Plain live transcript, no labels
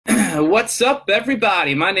What's up,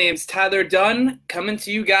 everybody? My name's Tyler Dunn, coming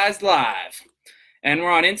to you guys live. And we're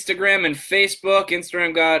on Instagram and Facebook.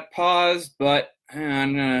 Instagram got paused, but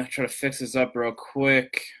I'm going to try to fix this up real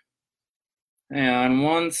quick. Hang on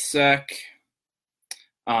one sec.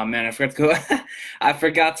 Oh, man, I forgot to go, I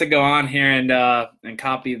forgot to go on here and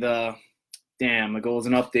copy the goals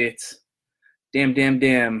and updates.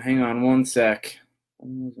 Damn. Hang on one sec.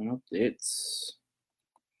 Goals and updates.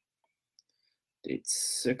 Date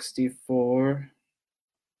 64.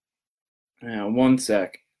 One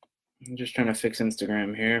sec. I'm just trying to fix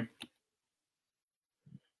Instagram here.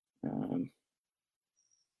 Put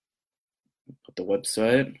the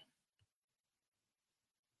website.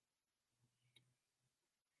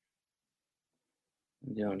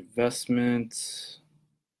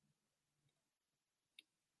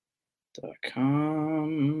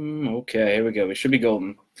 Investments.com. Okay, here we go. We should be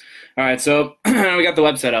golden. All right, so we got the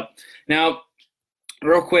website up. Now,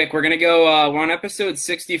 real quick, we're going to go, we're on episode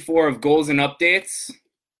 64 of Goals and Updates,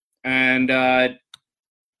 and we're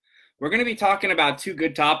going to be talking about two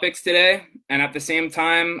good topics today, and at the same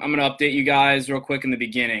time, I'm going to update you guys real quick in the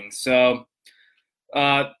beginning. So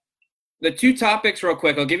the two topics real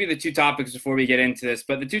quick, I'll give you the two topics before we get into this,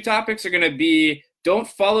 but the two topics are going to be don't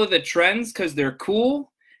follow the trends because they're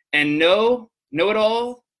cool, and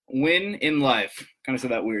know-it-all, win in life. Kind of said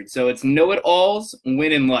that weird. So it's know-it-alls,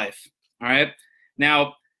 win in life. All right?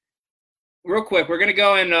 Now, real quick, we're going to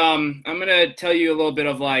go and I'm going to tell you a little bit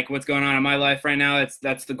of like what's going on in my life right now.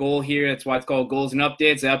 That's the goal here. That's why it's called Goals and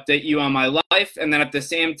Updates. I update you on my life, and then at the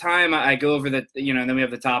same time, I go over then we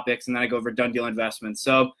have the topics, and then I go over done deal investments.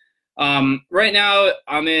 So right now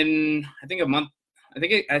I'm in, I think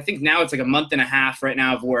now it's like a month and a half right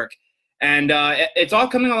now of work, and it's all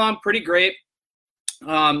coming along pretty great.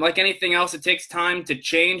 Like anything else, it takes time to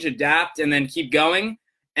change, adapt, and then keep going.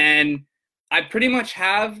 And I pretty much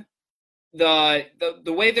have the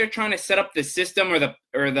way they're trying to set up the system or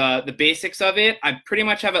the basics of it. I pretty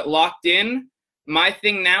much have it locked in. My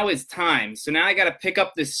thing now is time. So now I got to pick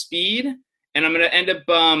up the speed, and I'm going to end up,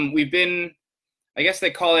 I guess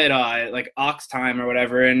they call it like ox time or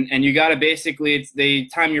whatever. And you got to basically, they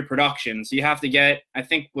time your production. So you have to get, I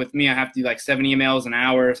think with me, I have to do like 7 emails an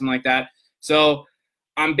hour or something like that. So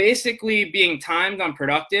I'm basically being timed on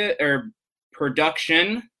production.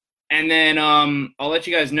 And then I'll let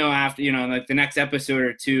you guys know after, like the next episode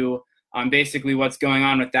or two, basically what's going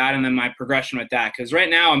on with that and then my progression with that. Because right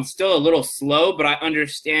now I'm still a little slow, but I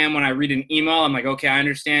understand when I read an email, I'm like, okay, I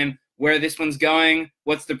understand where this one's going,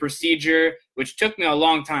 what's the procedure, which took me a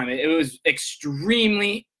long time. It was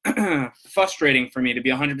extremely frustrating for me, to be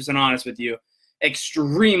 100% honest with you.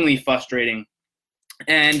 Extremely frustrating.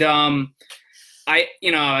 And I'm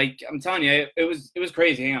telling you, it was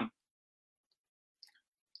crazy. Hang on.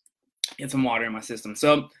 Get some water in my system.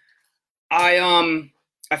 So I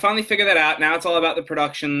finally figured that out. Now it's all about the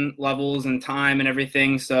production levels and time and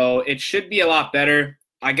everything. So it should be a lot better.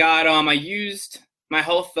 I used my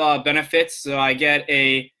health benefits. So I get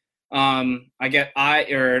it's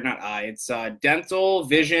dental,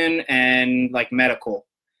 vision, and like medical.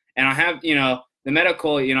 And I have, the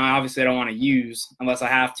medical, obviously I don't want to use unless I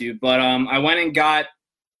have to, but I went and got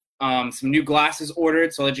some new glasses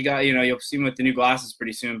ordered. So I'll let you guys, you'll see me with the new glasses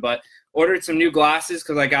pretty soon, but ordered some new glasses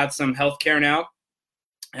because I got some healthcare now,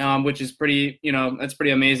 which is pretty, that's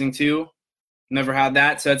pretty amazing too. Never had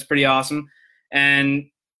that, so it's pretty awesome. And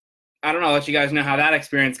I don't know, I'll let you guys know how that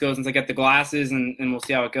experience goes once I get the glasses, and we'll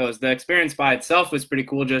see how it goes. The experience by itself was pretty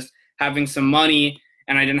cool, just having some money,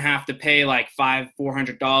 and I didn't have to pay like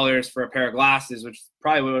 $400 for a pair of glasses, which is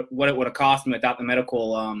probably what it would have cost me without the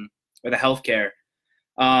medical or the healthcare.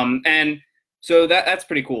 And so that's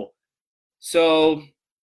pretty cool. So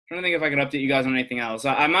I'm trying to think if I can update you guys on anything else.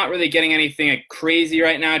 I'm not really getting anything crazy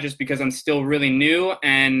right now just because I'm still really new,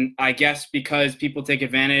 and I guess because people take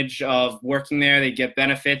advantage of working there, they get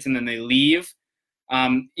benefits and then they leave.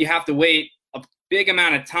 You have to wait a big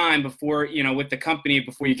amount of time before, with the company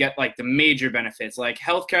before you get like the major benefits. Like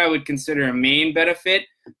healthcare I would consider a main benefit,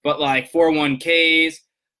 but like 401ks,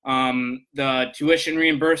 the tuition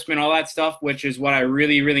reimbursement, all that stuff, which is what I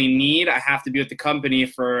really, really need. I have to be with the company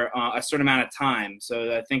for a certain amount of time.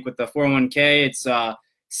 So I think with the 401k, it's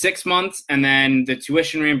 6 months, and then the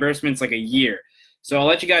tuition reimbursement's like a year. So I'll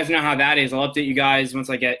let you guys know how that is. I'll update you guys once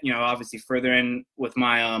I get, obviously further in with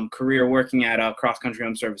my career working at Cross Country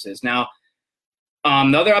Home Services. Now,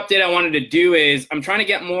 the other update I wanted to do is I'm trying to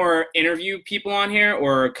get more interview people on here,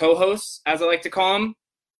 or co-hosts, as I like to call them.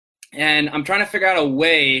 And I'm trying to figure out a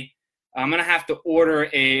way. I'm going to have to order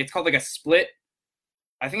it's called like a split.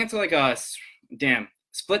 I think it's like a,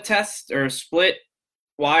 split test or split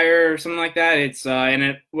wire or something like that. It's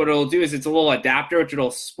what it'll do is it's a little adapter which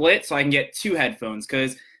it'll split so I can get two headphones,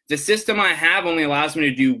 because the system I have only allows me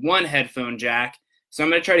to do one headphone jack. So I'm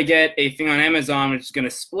going to try to get a thing on Amazon which is going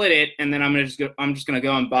to split it, and then I'm just going to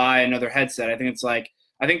go and buy another headset. I think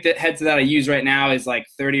the headset that I use right now is like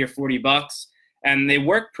 $30 or $40, and they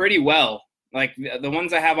work pretty well. Like the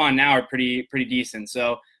ones I have on now are pretty decent.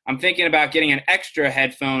 So I'm thinking about getting an extra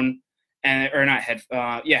headphone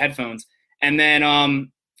headphones. And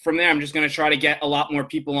then from there, I'm just going to try to get a lot more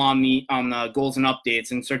people on the goals and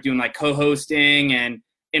updates and start doing like co-hosting and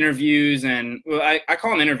interviews. And well, I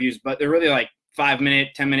call them interviews, but they're really like 5-minute,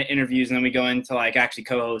 10-minute interviews. And then we go into like actually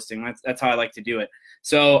co-hosting. That's how I like to do it.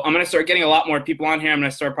 So I'm going to start getting a lot more people on here. I'm going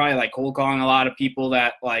to start probably like cold calling a lot of people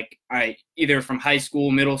that like I either from high school,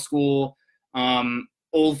 middle school,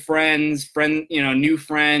 old friends, new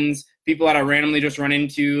friends, people that I randomly just run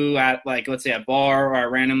into at like, let's say a bar, or I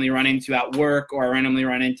randomly run into at work, or I randomly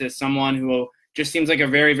run into someone who just seems like a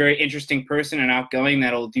very, very interesting person and outgoing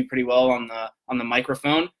that'll do pretty well on the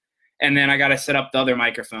microphone. And then I got to set up the other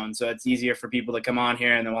microphone so it's easier for people to come on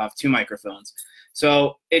here, and then we'll have two microphones.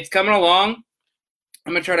 So it's coming along.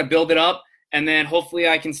 I'm going to try to build it up, and then hopefully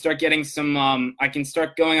I can start getting I can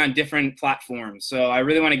start going on different platforms. So I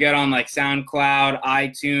really want to get on like SoundCloud,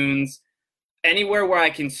 iTunes, anywhere where I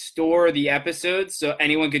can store the episodes so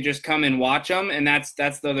anyone could just come and watch them. And that's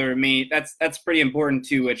the other that's pretty important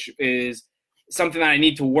too, which is something that I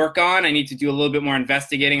need to work on. I need to do a little bit more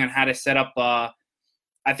investigating on how to set up.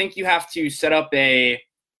 I think you have to set up what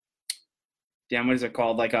is it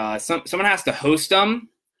called? Like someone has to host them.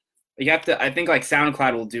 You have to, I think like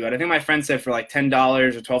SoundCloud will do it. I think my friend said for like $10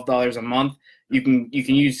 or $12 a month, you can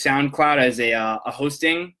use SoundCloud as a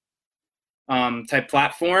hosting type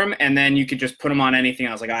platform, and then you could just put them on anything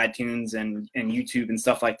else like iTunes and YouTube and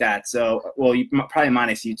stuff like that. So, well, probably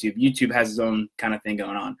minus YouTube. YouTube has its own kind of thing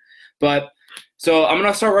going on. But so I'm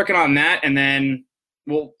gonna start working on that, and then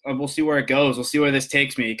we'll see where it goes. We'll see where this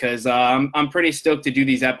takes me, because I'm pretty stoked to do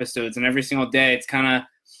these episodes, and every single day it's kind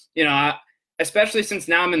of, especially since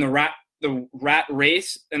now I'm in the rat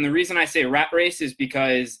race. And the reason I say rat race is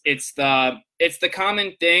because it's the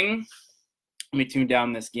common thing. Let me tune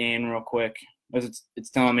down this gain real quick, as it's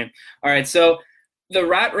telling me. All right, so the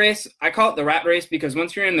rat race, I call it the rat race because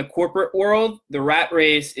once you're in the corporate world, the rat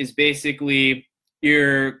race is basically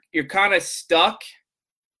you're kind of stuck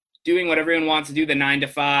doing what everyone wants to do, the 9 to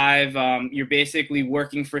 5. You're basically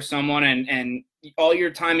working for someone, and all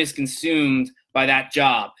your time is consumed by that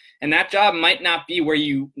job. And that job might not be where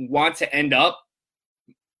you want to end up.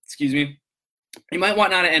 Excuse me. You might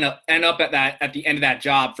want not to end up at the end of that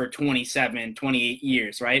job for 27, 28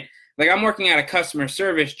 years, right? Like I'm working at a customer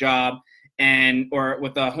service job or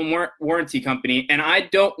with a home warranty company, and I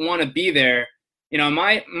don't want to be there.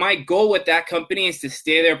 My goal with that company is to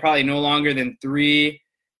stay there probably no longer than 3,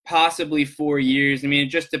 possibly 4 years. I mean, it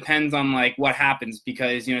just depends on like what happens,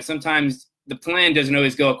 because, sometimes the plan doesn't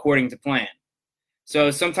always go according to plan. So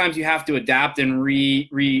sometimes you have to adapt and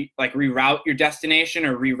reroute your destination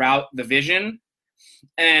or reroute the vision.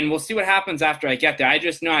 And we'll see what happens after I get there. I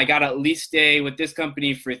just know I got to at least stay with this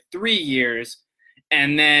company for 3 years.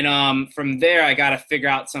 And then from there, I got to figure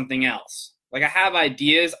out something else. Like I have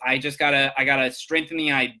ideas. I got to strengthen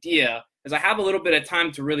the idea, because I have a little bit of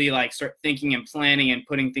time to really like start thinking and planning and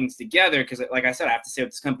putting things together. Because like I said, I have to stay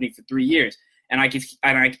with this company for 3 years, and I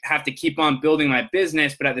have to keep on building my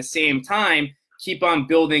business, but at the same time, keep on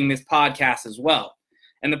building this podcast as well.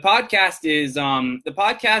 And the podcast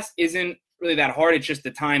isn't really that hard. It's just the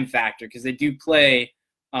time factor, because they do play,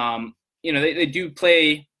 they do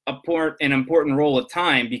play an important role of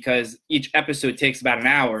time, because each episode takes about an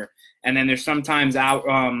hour. And then there's sometimes I've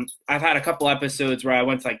had a couple episodes where I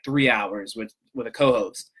went to like 3 hours with a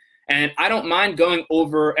co-host, and I don't mind going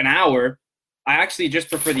over an hour. I actually just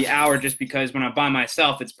prefer the hour, just because when I'm by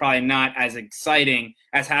myself, it's probably not as exciting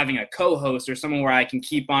as having a co-host or someone where I can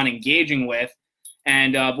keep on engaging with.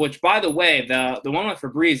 And which, by the way, the one with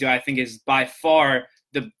Fabrizio, I think, is by far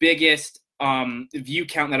the biggest view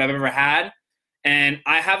count that I've ever had. And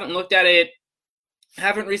I haven't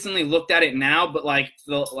recently looked at it now, but like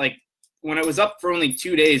when it was up for only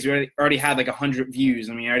 2 days, we already had like 100 views.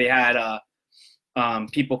 I mean, I already had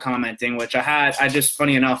people commenting, which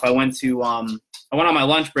funny enough, I went on my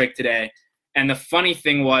lunch break today, and the funny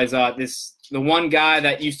thing was the one guy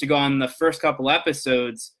that used to go on the first couple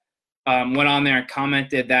episodes went on there and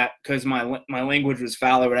commented that because my language was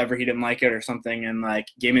foul or whatever, he didn't like it or something, and like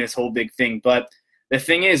gave me this whole big thing. But the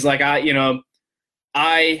thing is, like I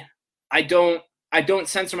don't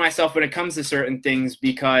censor myself when it comes to certain things,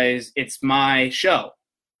 because it's my show.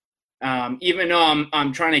 Even though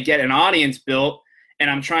I'm trying to get an audience built, and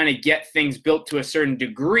I'm trying to get things built to a certain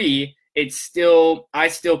degree, I still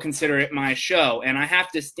consider it my show, and I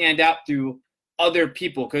have to stand out through other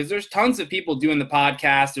people, because there's tons of people doing the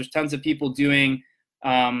podcast. There's tons of people doing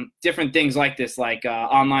different things like this, like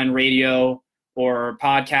online radio or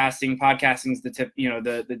podcasting. Podcasting is the tip,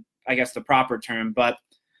 the I guess the proper term, but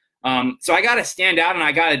so I got to stand out and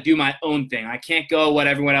I got to do my own thing. I can't go what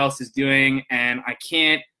everyone else is doing, and I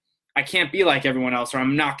can't be like everyone else, or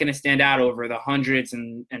I'm not going to stand out over the hundreds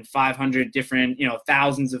and 500 different,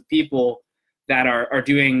 thousands of people that are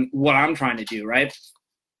doing what I'm trying to do. Right.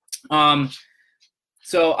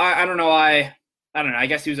 So I don't know. I don't know. I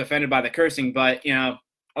guess he was offended by the cursing, but I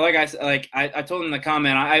told him in the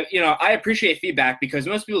comment, I appreciate feedback, because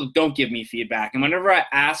most people don't give me feedback. And whenever I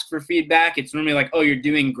ask for feedback, it's normally like, oh, you're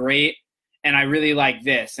doing great, and I really like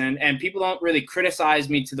this. And people don't really criticize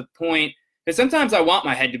me to the point, because sometimes I want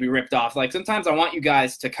my head to be ripped off. Like sometimes I want you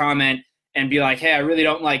guys to comment and be like, hey, I really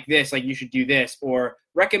don't like this. Like you should do this, or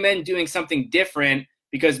recommend doing something different,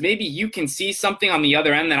 because maybe you can see something on the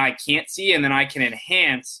other end that I can't see, and then I can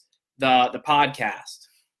enhance the podcast.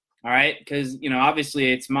 All right, because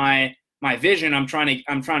obviously it's my vision. I'm trying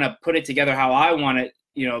to put it together how I want it,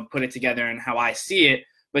 put it together and how I see it.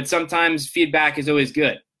 But sometimes feedback is always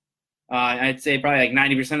good. I'd say probably like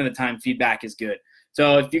 90% of the time feedback is good.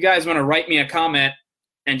 So if you guys want to write me a comment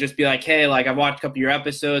and just be like, hey, like I've watched a couple of your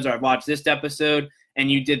episodes, or I've watched this episode and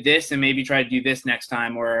you did this, and maybe try to do this next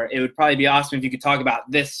time, or it would probably be awesome if you could talk about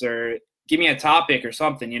this, or give me a topic or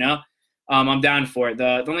something. I'm down for it.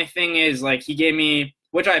 The only thing is, like, he gave me,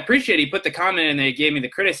 which I appreciate, he put the comment in there, he gave me the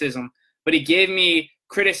criticism, but he gave me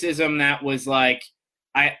criticism that was like,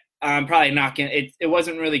 I'm probably not gonna, it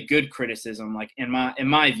wasn't really good criticism, like in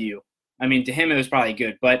my view. I mean, to him it was probably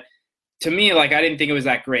good, but to me, like, I didn't think it was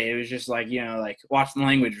that great. It was just like, like watch the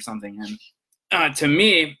language or something. And to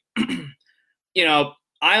me,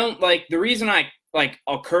 I don't like, the reason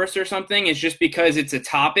I'll curse or something is just because it's a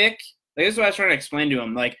topic. Like, this is what I was trying to explain to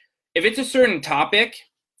him. Like, if it's a certain topic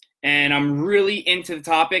and I'm really into the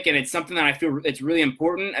topic and it's something that I feel it's really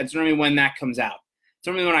important, it's normally when that comes out. It's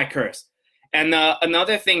normally when I curse. And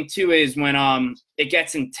another thing too is when it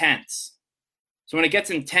gets intense. So when it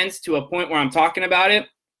gets intense to a point where I'm talking about it,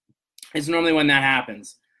 it's normally when that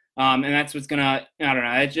happens. And that's what's gonna, I don't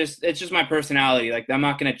know. It's just my personality. Like, I'm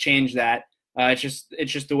not gonna change that. It's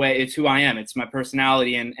just the way, it's who I am. It's my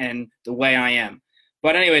personality and the way I am.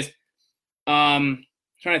 But anyways,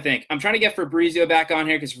 trying to think. I'm trying to get Fabrizio back on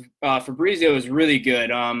here, because Fabrizio is really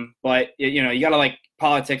good. But you gotta like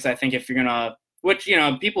politics, I think, if you're gonna, which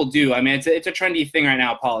people do. I mean, it's a trendy thing right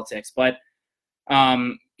now, politics. But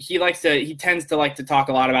he tends to like to talk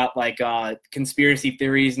a lot about like conspiracy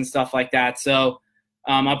theories and stuff like that. So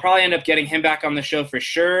I'll probably end up getting him back on the show for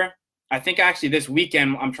sure. I think actually this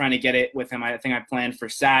weekend I'm trying to get it with him. I think I planned for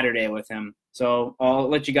Saturday with him. So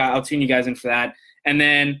I'll tune you guys in for that. And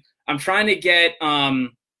then I'm trying to get I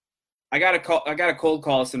got a cold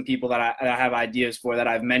call some people that I have ideas for, that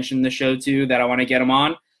I've mentioned the show to, that I want to get them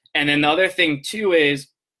on. And then the other thing too is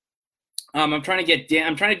I'm trying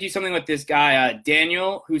to do something with this guy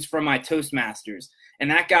Daniel, who's from my Toastmasters, and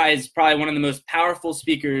that guy is probably one of the most powerful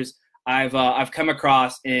speakers I've come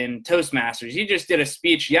across in Toastmasters. He just did a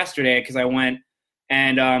speech yesterday, because I went,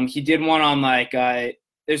 and he did one on like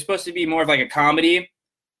there's supposed to be more of like a comedy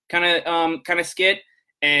kind of skit,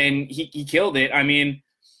 and he killed it. I mean,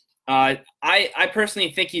 I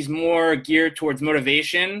personally think he's more geared towards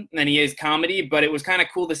motivation than he is comedy, but it was kind of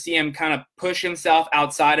cool to see him kind of push himself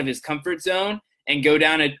outside of his comfort zone and go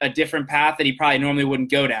down a different path that he probably normally wouldn't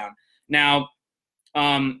go down. Now,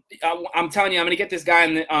 I'm telling you, I'm going to get this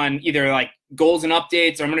guy on either like goals and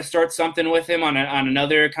updates, or I'm going to start something with him on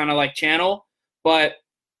another kind of like channel. But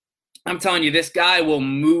I'm telling you, this guy will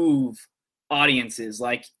move audiences.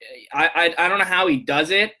 Like, I don't know how he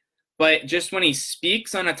does it, but just when he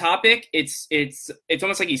speaks on a topic, it's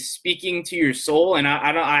almost like he's speaking to your soul. And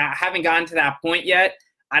I haven't gotten to that point yet.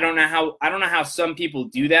 I don't know how some people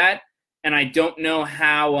do that, and I don't know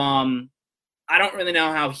how I don't really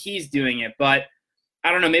know how he's doing it, but I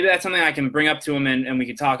don't know. Maybe that's something I can bring up to him and we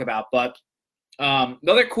can talk about. But the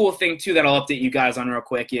other cool thing too that I'll update you guys on real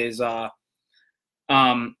quick is I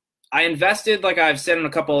invested, like I've said in a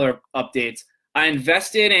couple other updates, I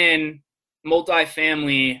invested in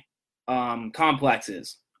multifamily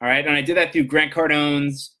complexes. All right. And I did that through Grant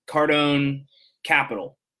Cardone's Cardone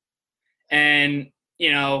Capital. And,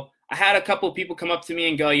 I had a couple of people come up to me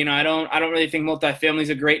and go, I don't really think multifamily is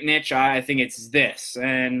a great niche. I think it's this.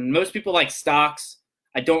 And most people like stocks.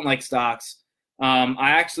 I don't like stocks. I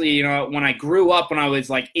actually, when I grew up, when I was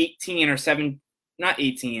like 18 or 7, not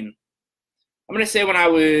 18, I'm going to say when I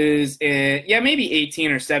was, maybe 18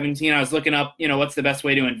 or 17, I was looking up, what's the best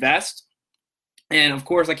way to invest. And of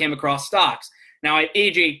course I came across stocks. Now at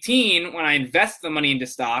age 18, when I invested the money into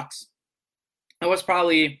stocks, I was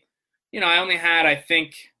probably, I only had,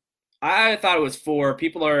 I thought it was 4.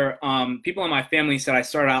 People in my family said I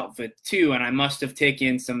started out with 2, and I must have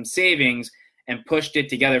taken some savings and pushed it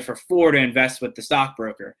together for 4 to invest with the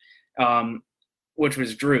stockbroker, which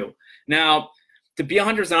was Drew. Now, to be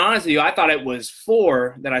 100% honest with you, I thought it was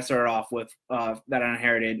 4 that I started off with that I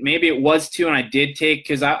inherited. Maybe it was 2, and I did take,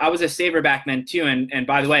 because I was a saver back then too. And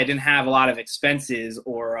by the way, I didn't have a lot of expenses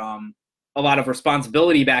or a lot of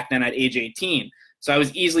responsibility back then at age 18. So I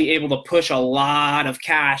was easily able to push a lot of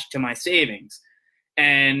cash to my savings.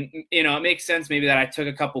 And, it makes sense maybe that I took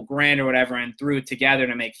a couple grand or whatever and threw it together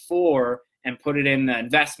to make 4 and put it in the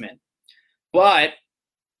investment. But,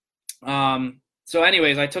 so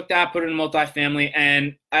anyways, I took that, put it in multifamily.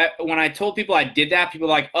 And when I told people I did that, people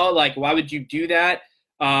were like, oh, like, why would you do that?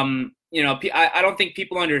 I don't think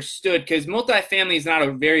people understood, because multifamily is not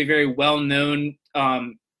a very, very well-known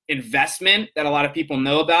investment that a lot of people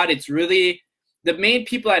know about. It's really, the main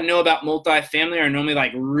people that know about multifamily are normally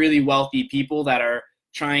like really wealthy people that are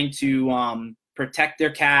trying to protect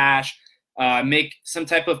their cash, make some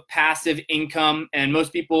type of passive income. And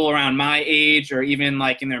most people around my age, or even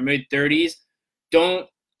like in their mid-30s,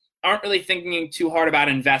 aren't really thinking too hard about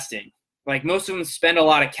investing. Like most of them spend a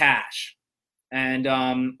lot of cash, and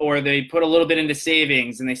or they put a little bit into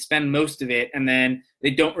savings and they spend most of it, and then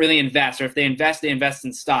they don't really invest. Or if they invest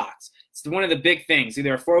in stocks. It's one of the big things,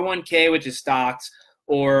 either a 401k, which is stocks,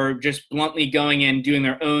 or just bluntly going in doing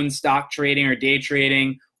their own stock trading or day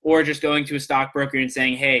trading, or just going to a stockbroker and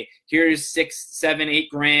saying, hey, here's 6, 7, 8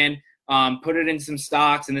 grand, put it in some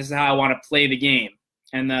stocks, and this is how I want to play the game.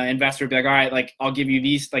 And the investor would be like, all right, like, I'll give you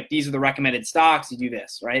these, like, these are the recommended stocks, you do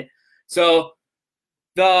this, right? So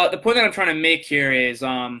the point that I'm trying to make here is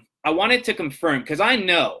I wanted to confirm, because I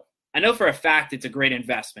know for a fact it's a great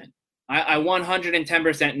investment. I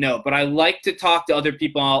 110% know, but I like to talk to other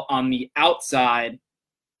people on the outside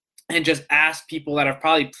and just ask people that have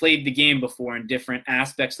probably played the game before in different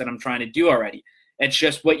aspects that I'm trying to do already. It's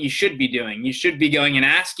just what you should be doing. You should be going and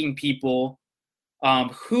asking people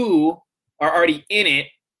who are already in it,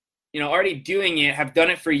 already doing it, have done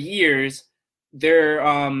it for years, their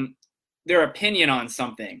opinion on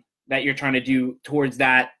something that you're trying to do towards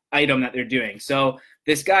that item that they're doing. So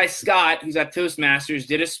this guy, Scott, who's at Toastmasters,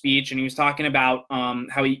 did a speech, and he was talking about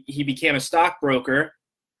how he became a stockbroker.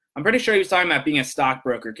 I'm pretty sure he was talking about being a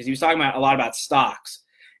stockbroker, because he was talking about a lot about stocks.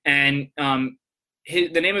 And the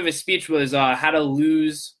name of his speech was how to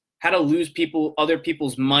lose other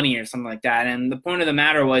people's money, or something like that. And the point of the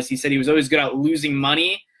matter was, he said he was always good at losing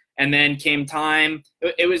money, and then came time.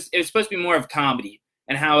 It was supposed to be more of comedy,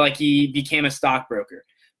 and how like he became a stockbroker.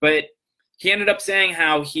 But he ended up saying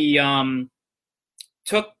how he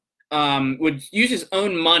would use his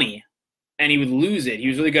own money, and he would lose it. He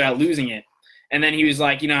was really good at losing it. And then he was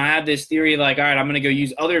like, I have this theory, like, all right, I'm going to go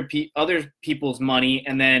use other people's money,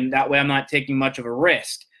 and then that way I'm not taking much of a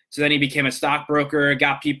risk. So then he became a stockbroker,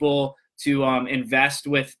 got people to invest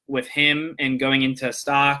with him and going into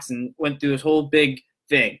stocks, and went through this whole big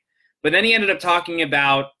thing. But then he ended up talking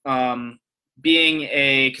about being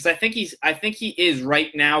because I think he is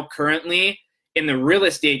right now currently in the real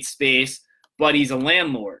estate space, but he's a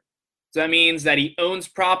landlord. So that means that he owns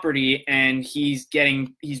property, and he's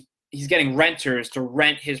getting renters to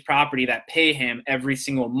rent his property that pay him every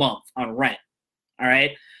single month on rent. All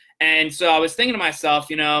right. And so I was thinking to myself,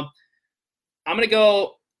 I'm just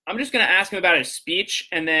going to ask him about his speech,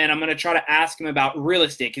 and then I'm going to try to ask him about real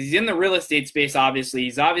estate, because he's in the real estate space, obviously.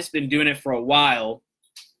 He's obviously been doing it for a while.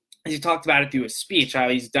 He talked about it through his speech, how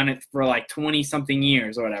he's done it for like 20-something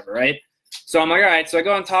years or whatever, right? So I'm like, all right. So I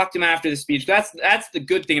go and talk to him after the speech. That's the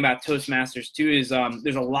good thing about Toastmasters too, is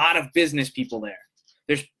there's a lot of business people there.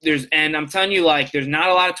 And I'm telling you, like, there's not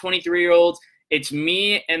a lot of 23-year-olds. It's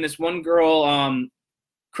me and this one girl,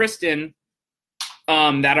 Kristen,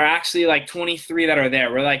 that are actually like 23 that are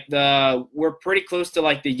there. We're pretty close to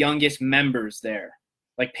like the youngest members there,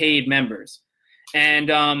 like paid members. And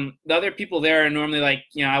the other people there are normally like,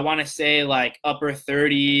 I want to say like upper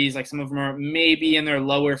 30s, like some of them are maybe in their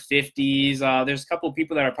lower 50s. There's a couple of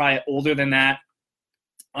people that are probably older than that.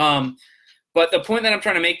 But the point that I'm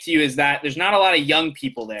trying to make to you is that there's not a lot of young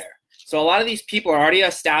people there. So a lot of these people are already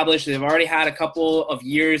established. They've already had a couple of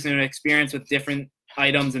years in experience with different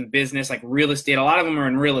items in business, like real estate. A lot of them are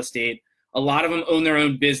in real estate. A lot of them own their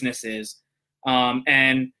own businesses.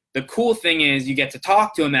 And the cool thing is you get to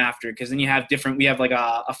talk to them after, because then we have like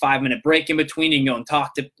a 5-minute break in between. You can go and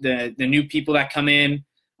talk to the new people that come in.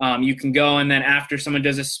 You can go, and then after someone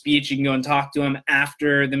does a speech, you can go and talk to them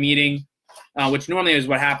after the meeting, which normally is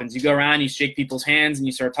what happens. You go around, you shake people's hands, and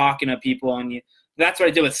you start talking to people, and that's what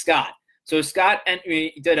I did with Scott. So Scott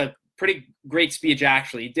he did a pretty great speech,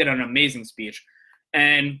 actually. He did an amazing speech.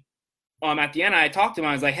 And at the end, I talked to him.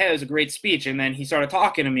 I was like, hey, it was a great speech. And then he started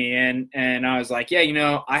talking to me, and I was like,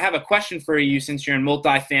 yeah, I have a question for you since you're in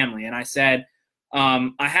multifamily. And I said,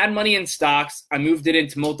 I had money in stocks. I moved it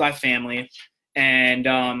into multifamily. And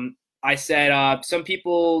I said, some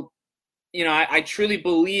people, I truly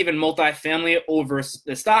believe in multifamily over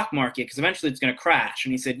the stock market because eventually it's going to crash.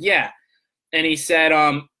 And he said, yeah. And he said,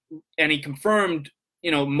 and he confirmed,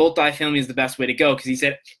 multifamily is the best way to go because he's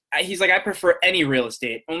like, I prefer any real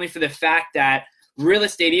estate only for the fact that real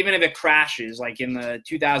estate, even if it crashes, like in the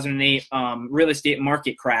 2008 real estate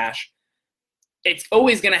market crash, it's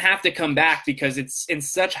always going to have to come back because it's in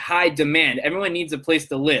such high demand. Everyone needs a place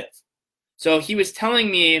to live. So he was telling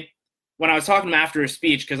me when I was talking to him after his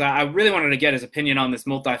speech, because I really wanted to get his opinion on this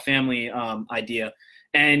multifamily idea.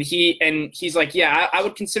 And he's like, yeah, I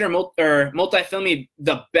would consider multifamily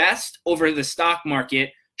the best over the stock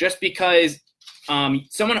market just because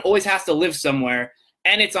someone always has to live somewhere,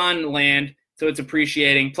 and it's on land, so it's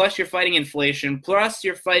appreciating. Plus, you're fighting inflation. Plus,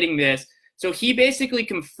 you're fighting this. So he basically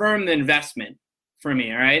confirmed the investment for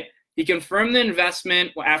me, all right? He confirmed the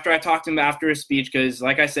investment after I talked to him after his speech because,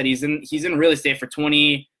 like I said, he's in real estate for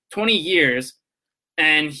 20 years.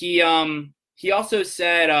 And he also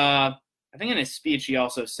said I think in his speech, he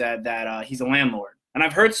also said that he's a landlord. And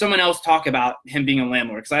I've heard someone else talk about him being a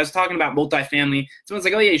landlord because I was talking about multifamily. Someone's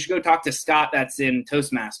like, oh, yeah, you should go talk to Scott that's in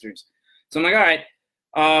Toastmasters. So I'm like, all right.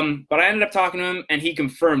 But I ended up talking to him, and he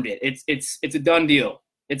confirmed it. It's a done deal.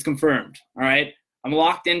 It's confirmed, all right? I'm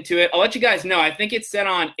locked into it. I'll let you guys know. I think it's set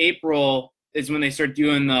on April is when they start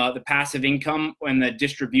doing the passive income and the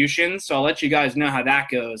distribution. So I'll let you guys know how that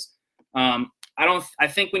goes. I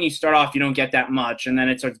think when you start off, you don't get that much, and then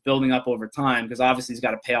it starts building up over time because obviously he's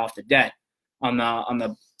got to pay off the debt on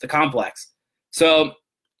the complex. So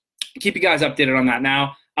keep you guys updated on that.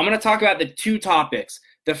 Now, I'm going to talk about the two topics.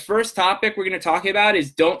 The first topic we're going to talk about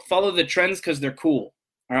is don't follow the trends because they're cool.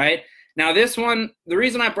 All right. Now, this one, the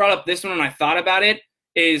reason I brought up this one and I thought about it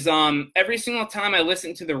is every single time I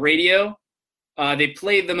listen to the radio, they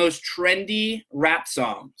play the most trendy rap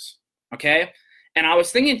songs. Okay. And I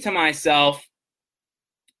was thinking to myself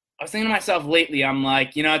lately, I'm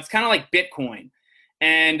like, it's kind of like Bitcoin.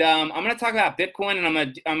 And I'm going to talk about Bitcoin, and I'm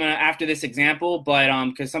gonna after this example, but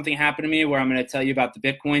because something happened to me where I'm going to tell you about the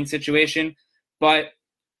Bitcoin situation. But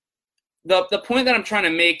the point that I'm trying to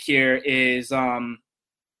make here is I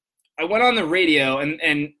went on the radio,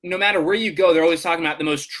 and no matter where you go, they're always talking about the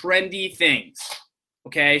most trendy things.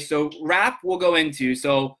 Okay, so rap we'll go into.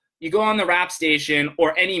 So you go on the rap station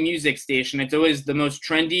or any music station, it's always the most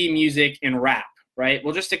trendy music in rap, right?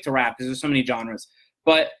 We'll just stick to rap because there's so many genres.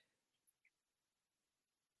 But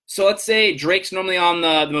so let's say Drake's normally on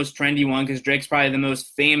the most trendy one because Drake's probably the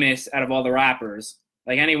most famous out of all the rappers.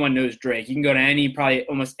 Like anyone knows Drake. You can go to probably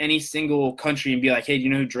almost any single country and be like, hey, do you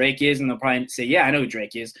know who Drake is? And they'll probably say, yeah, I know who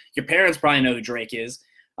Drake is. Your parents probably know who Drake is.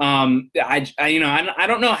 I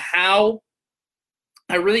don't know how.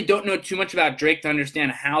 I really don't know too much about Drake to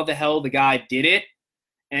understand how the hell the guy did it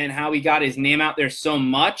and how he got his name out there so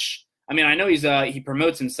much. I mean, I know he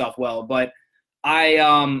promotes himself well, but I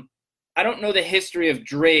don't know the history of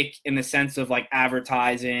Drake in the sense of like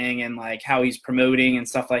advertising and like how he's promoting and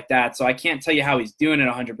stuff like that. So I can't tell you how he's doing it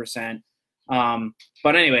 100%.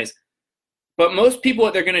 But anyways, but most people,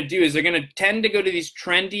 what they're going to do is they're going to tend to go to these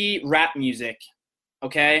trendy rap music.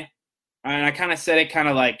 Okay. And I kind of said that kind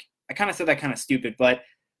of stupid, but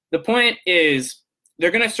the point is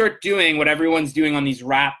they're going to start doing what everyone's doing on these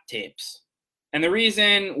rap tapes. And the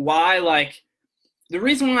reason why I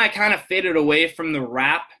kind of faded away from the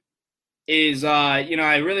rap is, I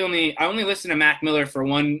only listen to Mac Miller for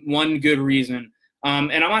one good reason.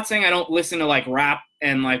 And I'm not saying I don't listen to like rap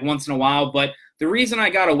and like once in a while, but the reason I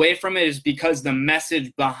got away from it is because the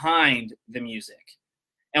message behind the music.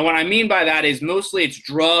 And what I mean by that is mostly it's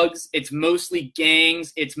drugs, it's mostly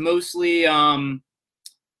gangs, it's mostly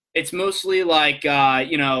like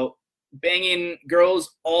banging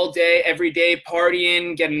girls all day, every day,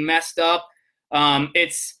 partying, getting messed up.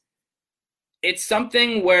 It's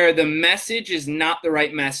something where the message is not the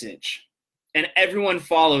right message and everyone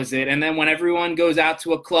follows it. And then when everyone goes out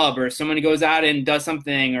to a club or someone goes out and does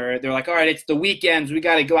something, or they're like, all right, it's the weekends, we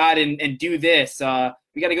got to go out and do this.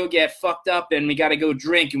 We got to go get fucked up and we got to go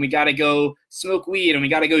drink and we got to go smoke weed and we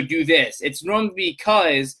got to go do this. It's normally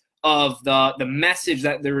because of the message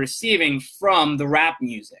that they're receiving from the rap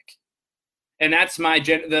music. and that's the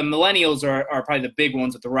millennials are probably the big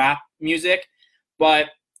ones with the rap music.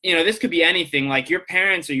 But this could be anything. Like your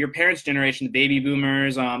parents or your parents' generation, the baby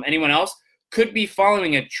boomers, anyone else could be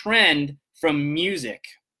following a trend from music.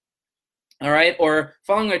 All right, or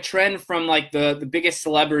following a trend from like the biggest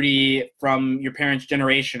celebrity from your parents'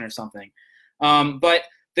 generation or something. But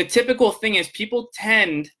the typical thing is people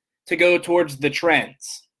tend to go towards the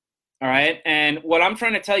trends. All right, and what I'm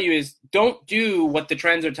trying to tell you is don't do what the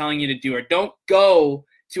trends are telling you to do, or don't go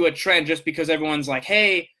to a trend just because everyone's like,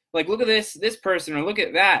 hey, like look at this person or look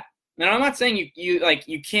at that. And I'm not saying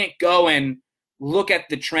you can't go and look at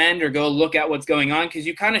the trend or go look at what's going on, because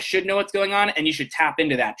you kind of should know what's going on and you should tap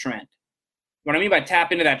into that trend. What I mean by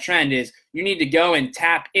tap into that trend is you need to go and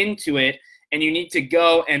tap into it, and you need to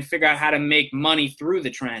go and figure out how to make money through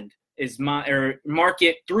the trend, or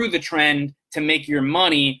market through the trend to make your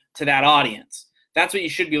money to that audience. That's what you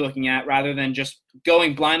should be looking at, rather than just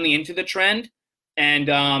going blindly into the trend and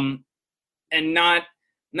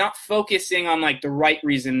not focusing on like the right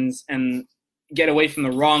reasons and get away from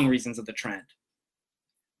the wrong reasons of the trend.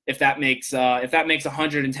 If that makes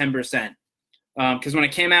 110%. Because when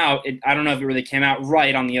it came out, I don't know if it really came out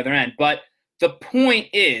right on the other end. But the point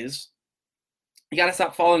is, you got to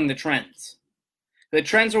stop following the trends. The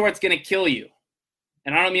trends are what's going to kill you.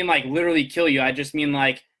 And I don't mean like literally kill you. I just mean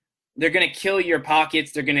like they're going to kill your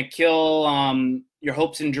pockets. They're going to kill your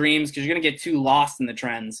hopes and dreams, because you're going to get too lost in the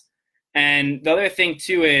trends. And the other thing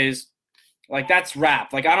too is, like, that's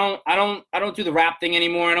rap. Like I don't do the rap thing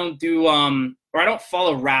anymore. I don't do or I don't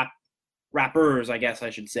follow rappers, I guess I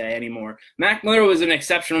should say, anymore. Mac Miller was an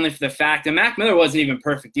exception only for the fact, and Mac Miller wasn't even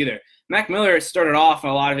perfect either. Mac Miller started off,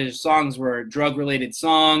 and a lot of his songs were drug-related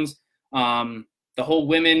songs, the whole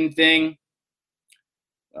women thing.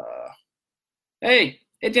 Hey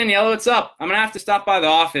Daniela, what's up? I'm gonna have to stop by the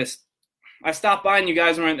office. I stopped by and you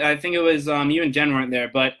guys weren't. I think it was you and Jen weren't there,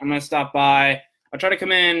 but I'm gonna stop by. I'll try to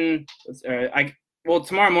come in.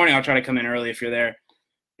 Tomorrow morning I'll try to come in early if you're there.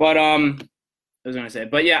 But I was gonna say,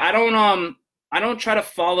 but yeah, I don't try to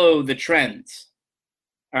follow the trends.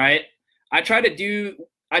 All right, I try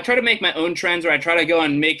to make my own trends, or I try to go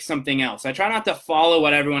and make something else. I try not to follow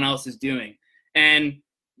what everyone else is doing, and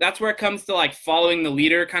that's where it comes to like following the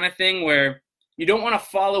leader kind of thing, where you don't want to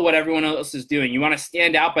follow what everyone else is doing. You want to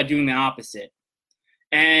stand out by doing the opposite,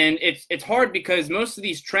 and it's hard because most of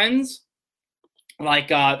these trends, like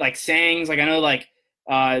sayings, like I know like.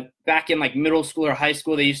 Back in like middle school or high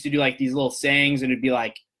school, they used to do like these little sayings, and it'd be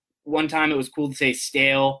like, one time it was cool to say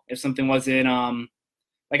stale if something wasn't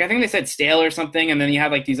like I think they said stale or something, and then you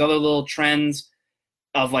have like these other little trends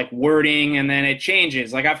of like wording, and then it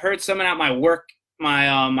changes. Like I've heard someone at my work, my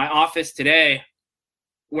office today,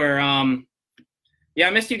 where yeah, I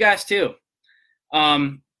missed you guys too.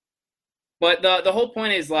 But the whole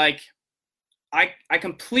point is like I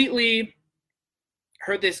completely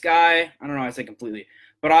heard this guy, I don't know how I say completely,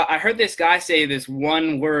 but I heard this guy say this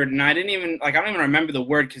one word, and I don't even remember the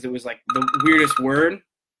word because it was like the weirdest word.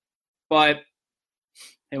 But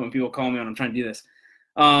hey, when people call me when I'm trying to do this,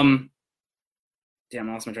 damn, I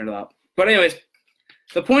lost my train of thought. But anyways,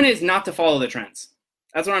 the point is not to follow the trends.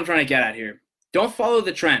 That's what I'm trying to get at here. Don't follow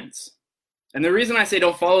the trends. And the reason I say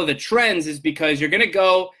don't follow the trends is because you're going to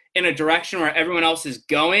go in a direction where everyone else is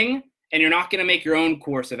going, and you're not going to make your own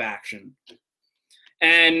course of action.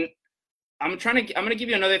 And I'm going to give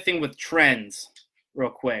you another thing with trends real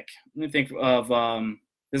quick. Let me think of,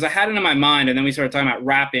 because I had it in my mind, and then we started talking about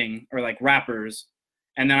rapping, or like rappers,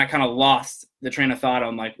 and then I kind of lost the train of thought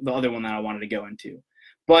on like the other one that I wanted to go into.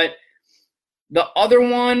 But the other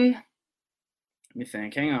one, let me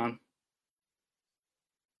think, hang on.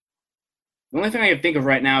 The only thing I can think of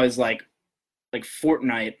right now is like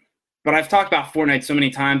Fortnite, but I've talked about Fortnite so many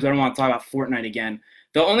times, I don't want to talk about Fortnite again.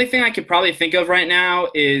 The only thing I could probably think of right now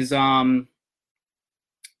is, let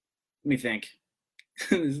me think.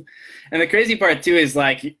 And the crazy part too is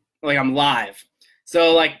like I'm live.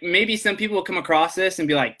 So like maybe some people will come across this and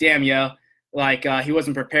be like, damn, yo, like he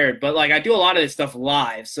wasn't prepared. But like I do a lot of this stuff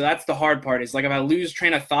live. So that's the hard part, is like if I lose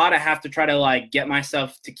train of thought, I have to try to like get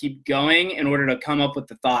myself to keep going in order to come up with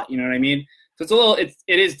the thought. You know what I mean? So it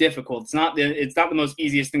is difficult. It's not the most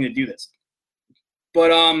easiest thing to do this.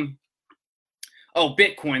 But oh,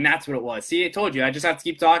 Bitcoin, that's what it was. See, I told you. I just have to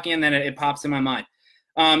keep talking, and then it pops in my mind.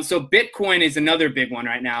 So Bitcoin is another big one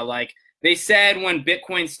right now. Like they said when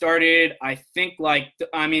Bitcoin started, I think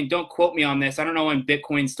don't quote me on this. I don't know when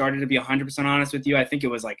Bitcoin started, to be 100% honest with you. I think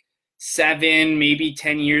it was like 7, maybe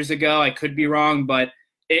 10 years ago. I could be wrong, but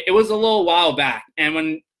it was a little while back. And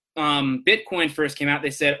when Bitcoin first came out,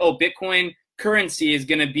 they said, oh, Bitcoin currency is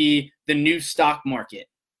going to be the new stock market,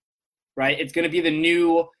 right? It's going to be the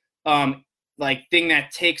new like thing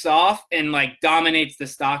that takes off and like dominates the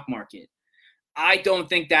stock market. I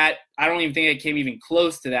don't even think it came even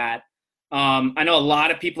close to that. I know a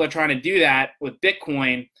lot of people are trying to do that with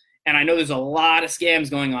Bitcoin, and I know there's a lot of scams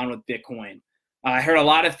going on with Bitcoin. I heard a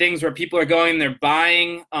lot of things where people are going, they're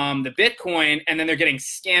buying the Bitcoin, and then they're getting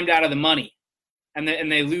scammed out of the money, and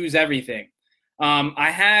they lose everything. And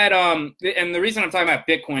the reason I'm talking about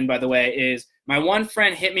Bitcoin, by the way, is my one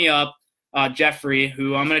friend hit me up, Jeffrey,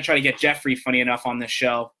 who I'm going to try to get Jeffrey, funny enough, on this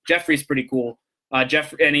show. Jeffrey's pretty cool.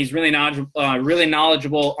 Jeffrey, and he's really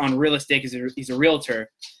knowledgeable on real estate because he's a realtor.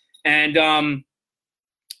 And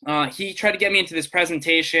he tried to get me into this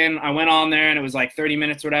presentation. I went on there, and it was like 30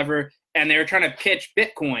 minutes or whatever, and they were trying to pitch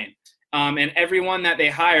Bitcoin. And everyone that they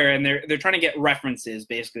hire, and they're trying to get references,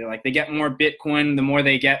 basically. Like, they get more Bitcoin, the more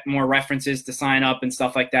they get more references to sign up and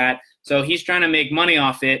stuff like that. So he's trying to make money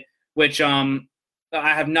off it, which I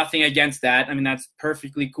have nothing against that. I mean, that's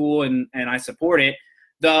perfectly cool, and I support it.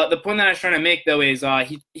 The point that I was trying to make, though, is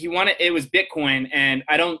he wanted, it was Bitcoin, and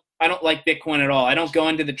I don't like Bitcoin at all. I don't go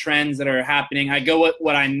into the trends that are happening. I go with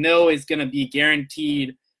what I know is going to be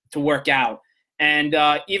guaranteed to work out. And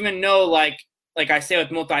even though, like I say with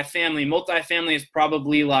multifamily is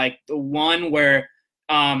probably like the one where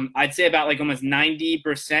I'd say about like almost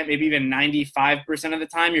 90%, maybe even 95% of the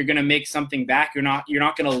time, you're going to make something back. You're not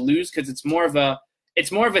going to lose, because it's more of a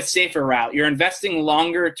safer route. You're investing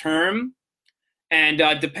longer term. And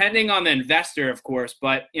depending on the investor, of course,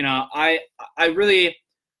 but I really,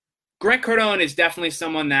 Grant Cardone is definitely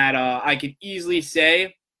someone that I could easily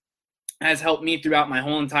say has helped me throughout my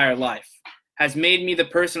whole entire life, has made me the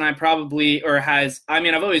person I've always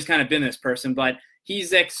kind of been this person, but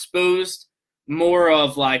he's exposed more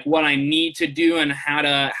of like what I need to do and how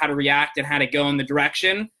to react and how to go in the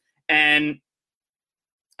direction. And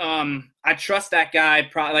I trust that guy.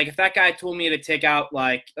 Like, if that guy told me to take out,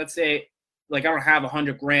 like, let's say, like, I don't have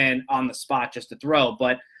 $100,000 on the spot just to throw,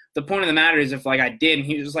 but the point of the matter is, if like I did, and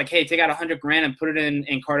he was just like, hey, take out $100,000 and put it in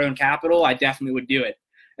Cardone Capital, I definitely would do it.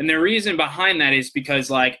 And the reason behind that is because,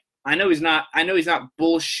 like, I know he's not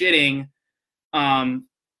bullshitting,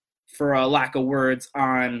 for a lack of words,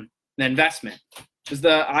 on the investment. Because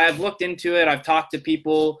I've looked into it, I've talked to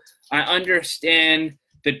people, I understand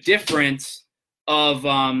the difference of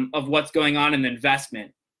what's going on in the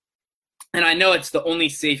investment. And I know it's the only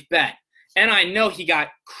safe bet. And I know he got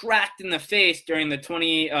cracked in the face during the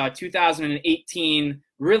 2018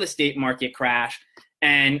 real estate market crash.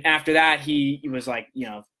 And after that, he was like,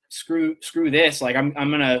 screw this. Like, I'm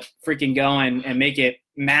going to freaking go and make it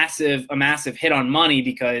a massive hit on money,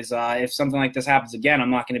 because if something like this happens again, I'm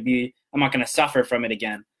not going to suffer from it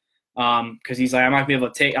again. Cause he's like, I'm probably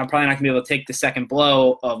not going to be able to take the second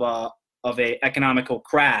blow of a economical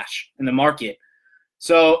crash in the market.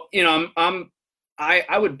 So,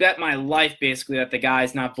 I would bet my life, basically, that the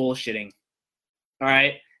guy's not bullshitting. All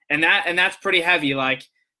right. And that's pretty heavy. Like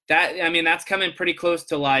that. I mean, that's coming pretty close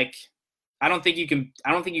to, like, I don't think you can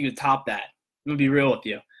top that. I'm gonna be real with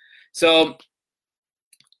you. So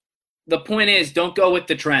the point is, don't go with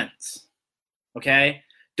the trends. Okay.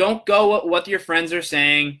 Don't go with what your friends are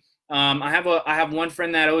saying. I have one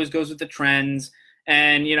friend that always goes with the trends,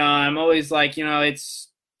 and, I'm always like,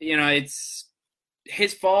 it's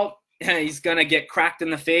his fault. He's going to get cracked in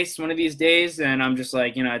the face one of these days. And I'm just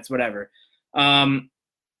like, it's whatever. And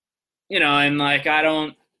like,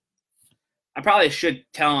 I probably should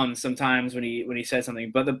tell him sometimes when he says something,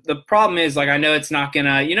 but the problem is, like, I know it's not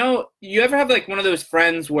gonna, you ever have like one of those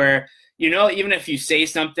friends where, even if you say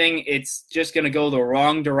something, it's just going to go the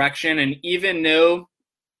wrong direction. And even though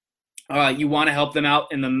you want to help them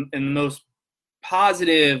out in the most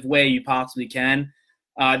positive way you possibly can,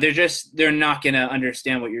 they're not going to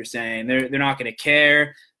understand what you're saying. They're not going to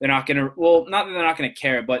care. They're not going to, well, not that they're not going to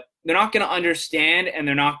care, but they're not going to understand, and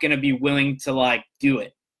they're not going to be willing to, like, do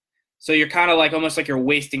it. So you're kind of like, almost like you're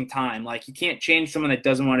wasting time. Like, you can't change someone that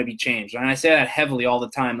doesn't want to be changed. And I say that heavily all the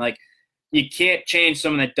time. Like, you can't change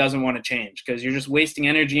someone that doesn't want to change, because you're just wasting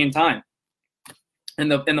energy and time.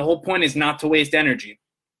 And the whole point is not to waste energy.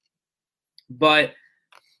 But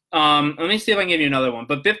let me see if I can give you another one.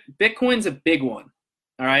 But Bitcoin's a big one.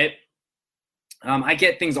 All right. I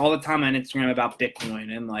get things all the time on Instagram about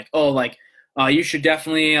Bitcoin, and like, you should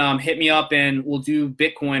definitely hit me up and we'll do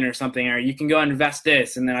Bitcoin or something, or you can go and invest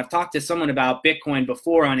this. And then I've talked to someone about Bitcoin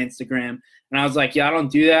before on Instagram, and I was like, yeah, I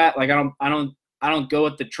don't do that. Like, I don't go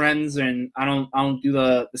with the trends, and I don't do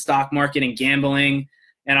the stock market and gambling.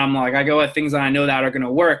 And I'm like, I go with things that I know that are going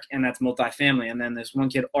to work, and that's multifamily. And then this one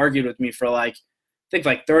kid argued with me for like, I think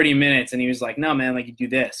like 30 minutes, and he was like, no, man, like, you do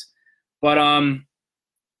this. But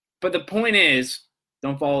the point is,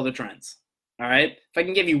 don't follow the trends. All right. If I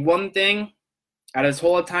can give you one thing out of this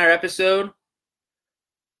whole entire episode,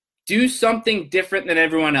 do something different than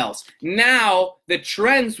everyone else. Now the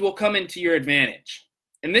trends will come into your advantage.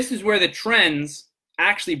 And this is where the trends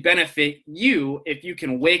actually benefit you if you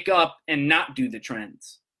can wake up and not do the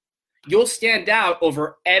trends. You'll stand out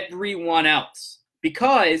over everyone else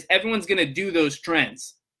because everyone's going to do those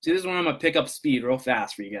trends. So this is when I'm going to pick up speed real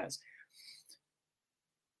fast for you guys.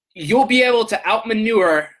 You'll be able to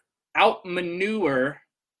outmaneuver,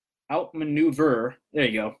 there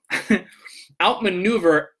you go,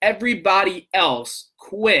 outmaneuver everybody else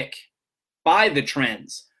quick by the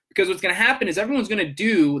trends. Because what's going to happen is everyone's going to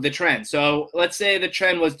do the trend. So let's say the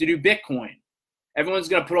trend was to do Bitcoin. Everyone's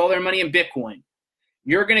going to put all their money in Bitcoin.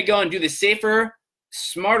 You're going to go and do the safer,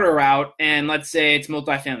 smarter route, and let's say it's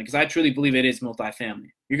multifamily, because I truly believe it is multifamily.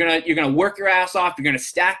 You're gonna work your ass off. You're going to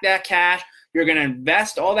stack that cash. You're going to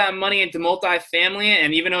invest all that money into multifamily,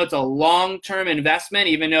 and even though it's a long-term investment,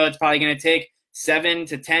 even though it's probably going to take 7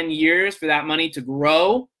 to 10 years for that money to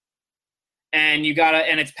grow, and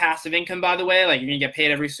it's passive income, by the way, like you're going to get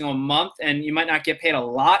paid every single month, and you might not get paid a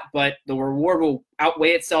lot, but the reward will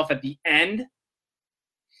outweigh itself at the end.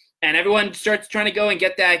 And everyone starts trying to go and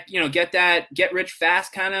get that get rich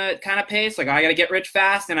fast kind of pace. Like, I got to get rich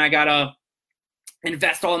fast, and I got to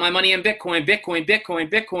invest all of my money in Bitcoin.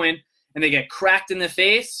 And they get cracked in the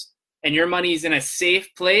face, and your money's in a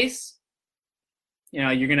safe place, you're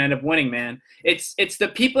going to end up winning, man. It's the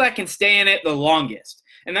people that can stay in it the longest.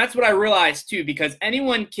 And that's what I realized, too, because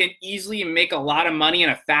anyone can easily make a lot of money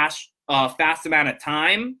in a fast amount of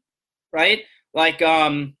time, right? Like,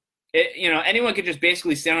 anyone could just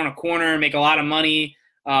basically stand on a corner and make a lot of money,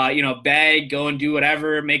 beg, go and do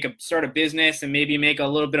whatever, start a business and maybe make a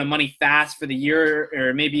little bit of money fast for the year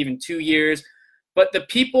or maybe even 2 years. But the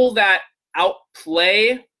people that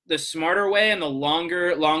outplay the smarter way and the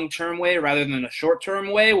long-term way rather than the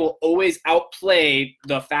short-term way will always outplay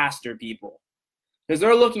the faster people. Because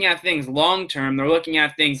they're looking at things long-term, they're looking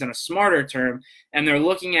at things in a smarter term, and they're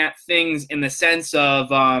looking at things in the sense of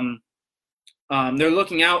they're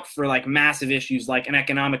looking out for like massive issues like an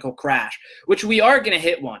economical crash, which we are going to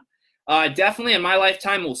hit one. Definitely in my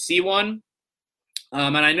lifetime, we'll see one.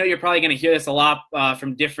 And I know you're probably going to hear this a lot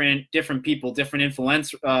from different people, different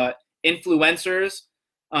influencers.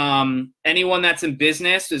 Anyone that's in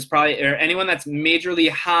business is probably, or anyone that's majorly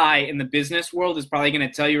high in the business world is probably going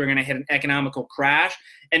to tell you we're going to hit an economical crash,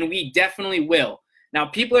 and we definitely will. Now,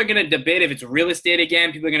 people are going to debate if it's real estate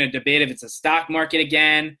again. People are going to debate if it's a stock market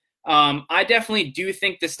again. I definitely do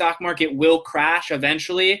think the stock market will crash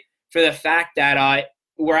eventually for the fact that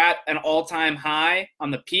we're at an all-time high on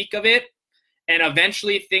the peak of it. And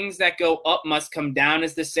eventually things that go up must come down,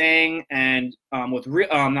 is the saying. And with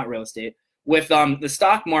the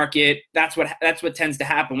stock market, that's what tends to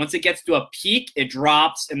happen. Once it gets to a peak, it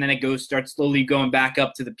drops, and then it starts slowly going back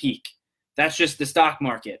up to the peak. That's just the stock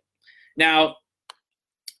market. Now,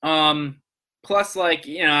 plus,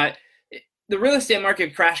 the real estate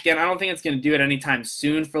market crash again, I don't think it's going to do it anytime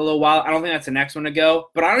soon for a little while. I don't think that's the next one to go.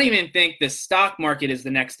 But I don't even think the stock market is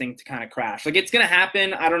the next thing to kind of crash. Like, it's going to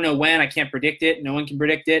happen. I don't know when. I can't predict it. No one can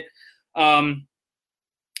predict it. Some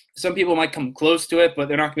people might come close to it, but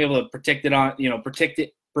they're not going to be able to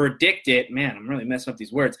predict it. Man, I'm really messing up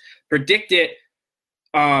these words. Predict it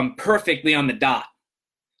perfectly on the dot.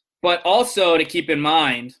 But also to keep in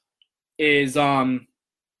mind is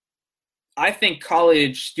I think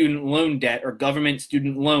college student loan debt or government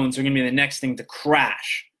student loans are going to be the next thing to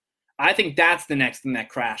crash. I think that's the next thing that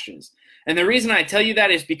crashes. And the reason I tell you that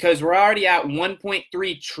is because we're already at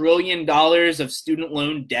 $1.3 trillion of student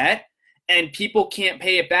loan debt, and people can't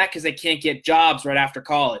pay it back because they can't get jobs right after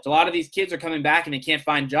college. A lot of these kids are coming back and they can't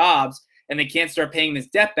find jobs, and they can't start paying this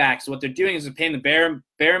debt back. So what they're doing is they're paying the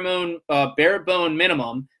bare bone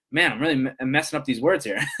minimum. Man, I'm really messing up these words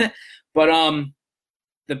here. But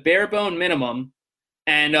the bare bone minimum,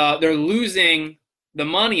 and they're losing the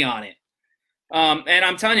money on it. And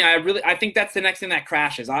I'm telling you, I think that's the next thing that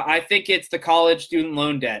crashes. I think it's the college student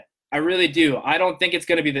loan debt. I really do. I don't think it's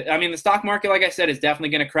going to be the stock market, like I said, is definitely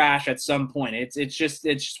going to crash at some point. It's just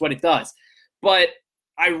what it does. But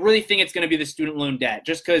I really think it's going to be the student loan debt,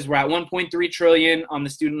 just because we're at 1.3 trillion on the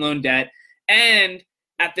student loan debt. And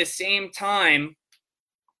at the same time,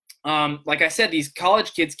 like I said, these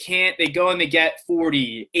college kids they go and they get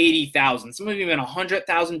 40, 80,000, some of them even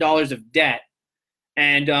 $100,000 of debt.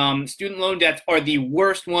 And student loan debts are the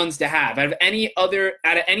worst ones to have. Out of any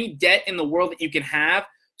debt in the world that you can have,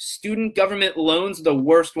 student government loans are the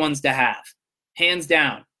worst ones to have, hands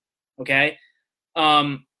down. Okay.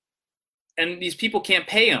 And these people can't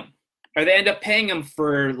pay them, or they end up paying them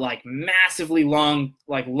for like massively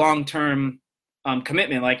long-term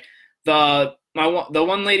commitment. Like the the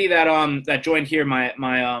one lady that joined here,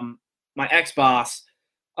 my ex boss,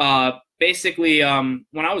 basically when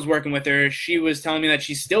I was working with her, she was telling me that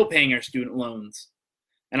she's still paying her student loans.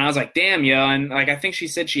 And I was like, damn, yo. And like, I think she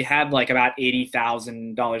said she had like about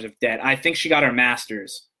 $80,000 of debt. I think she got her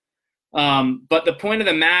master's. But the point of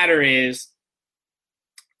the matter is,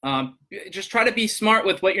 just try to be smart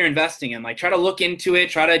with what you're investing in. Like, try to look into it,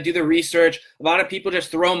 try to do the research. A lot of people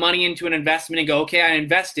just throw money into an investment and go, okay, I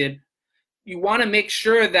invested. You want to make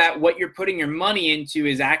sure that what you're putting your money into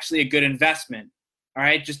is actually a good investment. All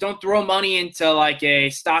right. Just don't throw money into like a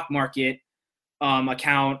stock market,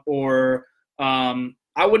 account, or,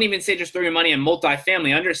 I wouldn't even say just throw your money in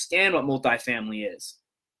multifamily. Understand what multifamily is.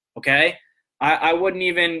 Okay. I wouldn't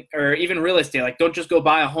even, or even real estate. Like, don't just go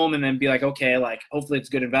buy a home and then be like, okay, like hopefully it's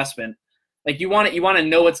a good investment. Like, you want to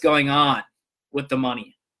know what's going on with the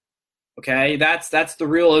money. Okay. That's the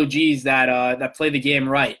real OGs that play the game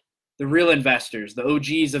right. The real investors, the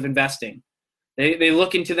OGs of investing. They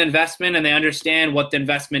look into the investment and they understand what the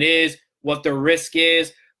investment is, what the risk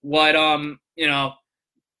is, what they're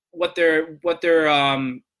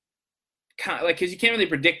kind of like, because you can't really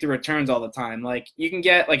predict the returns all the time. Like, you can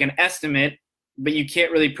get like an estimate, but you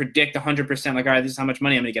can't really predict 100%. Like, all right, this is how much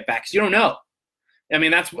money I'm going to get back, because you don't know. I mean,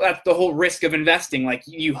 that's the whole risk of investing. Like,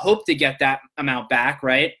 you hope to get that amount back,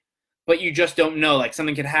 right? But you just don't know. Like,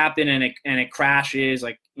 something could happen and it crashes.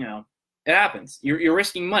 Like, it happens. You're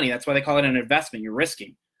risking money. That's why they call it an investment. You're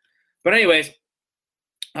risking. But anyways,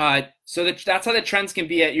 so that's how the trends can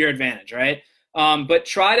be at your advantage, right? But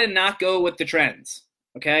try to not go with the trends,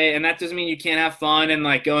 okay? And that doesn't mean you can't have fun and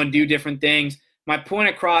like go and do different things. My point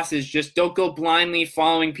across is just don't go blindly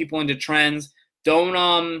following people into trends. Don't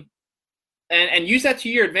and use that to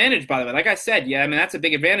your advantage, by the way. Like I said, yeah, I mean, that's a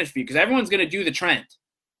big advantage for you because everyone's going to do the trend,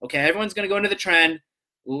 okay? Everyone's going to go into the trend.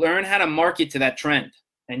 Learn how to market to that trend,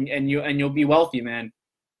 and you'll be wealthy, man.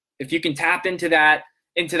 If you can tap into that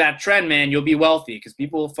trend, man, you'll be wealthy because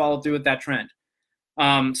people will follow through with that trend.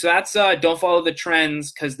 So that's don't follow the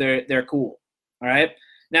trends because they're cool. All right.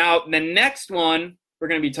 Now the next one we're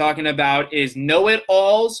going to be talking about is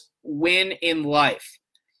know-it-alls win in life.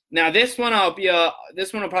 Now this one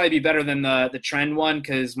will probably be better than the trend one,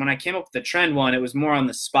 because when I came up with the trend one, it was more on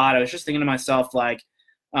the spot. I was just thinking to myself, like,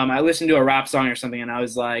 I listened to a rap song or something, and I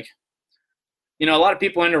was like, a lot of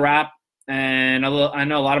people into rap, and I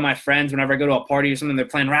know a lot of my friends, whenever I go to a party or something, they're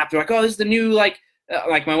playing rap. They're like, oh, this is the new, like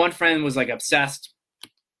my one friend was like obsessed.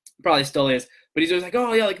 Probably still is, but he's always like,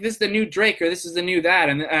 oh yeah, like this is the new Drake, or this is the new that,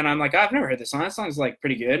 and I'm like, I've never heard this song. That song's like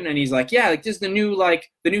pretty good. And he's like, yeah, like this is the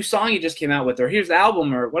new song he just came out with, or here's the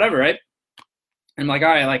album or whatever, right? And I'm like, all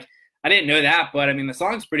right, like I didn't know that, but I mean the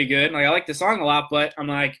song's pretty good. Like I like the song a lot, but I'm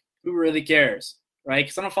like, who really cares, right?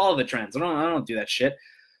 Because I don't follow the trends. I don't do that shit.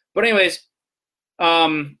 But anyways,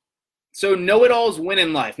 so know-it-alls win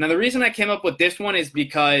in life. Now the reason I came up with this one is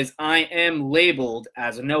because I am labeled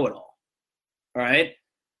as a know-it-all. All right.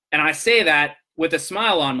 And I say that with a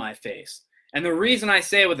smile on my face. And the reason I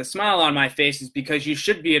say it with a smile on my face is because you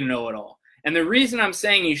should be a know-it-all. And the reason I'm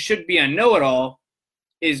saying you should be a know-it-all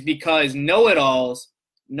is because know-it-alls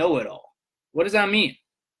know it all. What does that mean?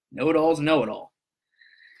 Know-it-alls know it all.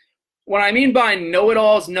 What I mean by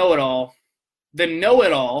know-it-alls know it all, the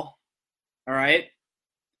know-it-all, all right,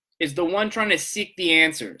 is the one trying to seek the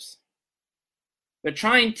answers. They're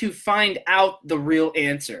trying to find out the real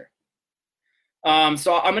answer.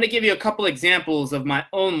 So I'm going to give you a couple examples of my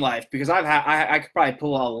own life because I could probably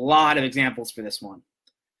pull a lot of examples for this one.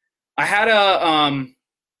 I had I'm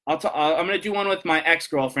going to do one with my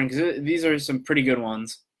ex-girlfriend because these are some pretty good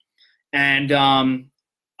ones. And I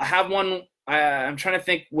have one, I'm trying to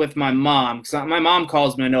think with my mom because my mom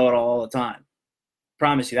calls me a know-it-all all the time.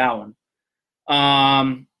 Promise you that one.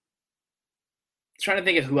 Trying to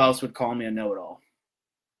think of who else would call me a know-it-all.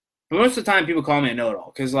 But most of the time, people call me a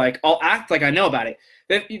know-it-all because, like, I'll act like I know about it.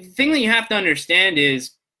 The thing that you have to understand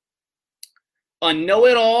is a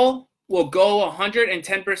know-it-all will go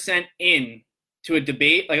 110% in to a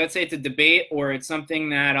debate. Like, let's say it's a debate or it's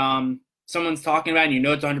something that someone's talking about and you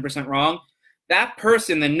know it's 100% wrong. That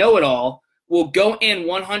person, the know-it-all, will go in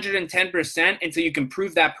 110% until you can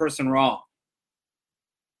prove that person wrong.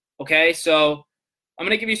 Okay, so I'm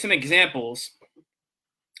going to give you some examples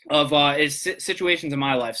of situations in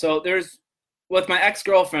my life. So there's, with my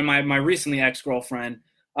ex-girlfriend, my recently ex-girlfriend,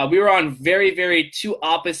 we were on very, very two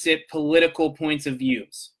opposite political points of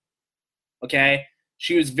views. Okay?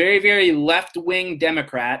 She was very, very left-wing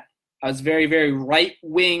Democrat. I was very, very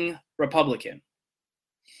right-wing Republican.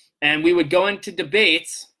 And we would go into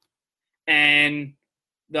debates and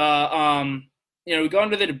we'd go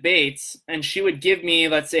into the debates and she would give me,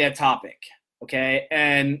 let's say, a topic. Okay.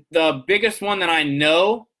 And the biggest one that I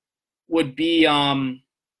know would be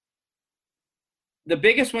the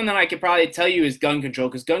biggest one that I could probably tell you is gun control,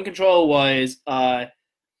 because gun control was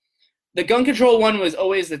the gun control one was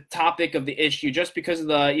always the topic of the issue, just because of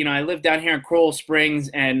the, I live down here in Coral Springs,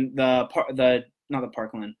 and the not the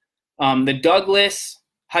Parkland, the Douglas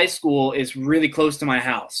High School is really close to my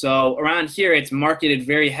house. So around here, it's marketed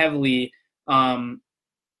very heavily, the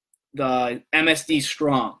MSD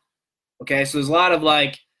Strong. Okay, so there's a lot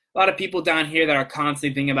of people down here that are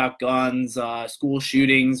constantly thinking about guns, school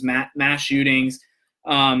shootings, mass shootings.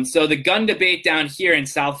 So the gun debate down here in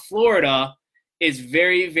South Florida is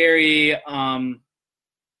very, very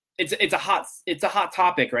it's a hot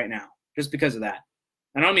topic right now, just because of that.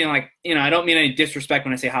 I don't mean I don't mean any disrespect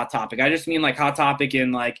when I say hot topic. I just mean hot topic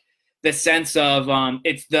in the sense of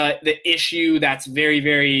it's the issue that's very,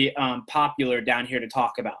 very popular down here to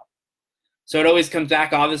talk about. So it always comes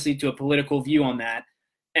back, obviously, to a political view on that.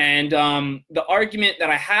 And the argument that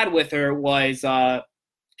I had with her was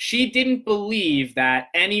she didn't believe that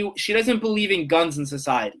she doesn't believe in guns in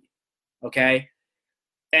society, okay?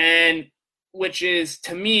 And which is,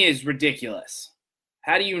 to me, is ridiculous.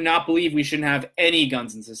 How do you not believe we shouldn't have any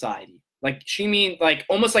guns in society? She mean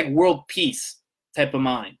almost like world peace type of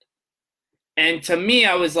mind. And to me,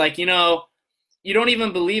 I was like, you don't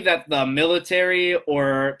even believe that the military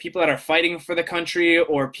or people that are fighting for the country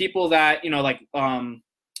or people that,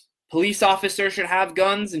 police officers should have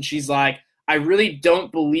guns. And she's like, I really don't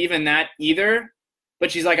believe in that either. But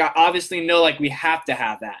she's like, I obviously know we have to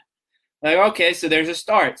have that. Okay, so there's a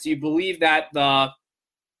start. So you believe that the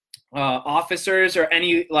officers or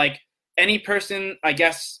any person, I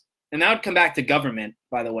guess, and that would come back to government,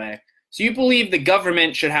 by the way. So you believe the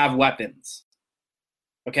government should have weapons.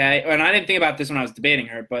 Okay, and I didn't think about this when I was debating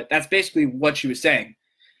her, but that's basically what she was saying.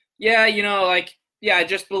 Yeah, I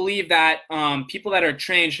just believe that people that are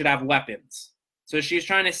trained should have weapons. So she's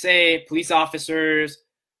trying to say police officers,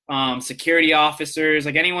 security officers,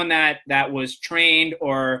 anyone that was trained,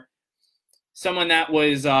 or someone that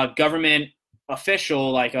was government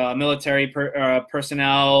official, like a military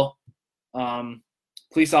personnel,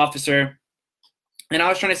 police officer. And I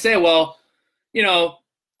was trying to say, well,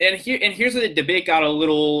 and here's where the debate got a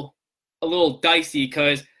little dicey,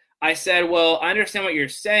 because I said, well, I understand what you're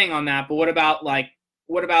saying on that, but what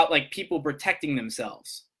about people protecting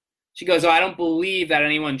themselves? She goes, oh, I don't believe that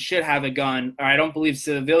anyone should have a gun, or I don't believe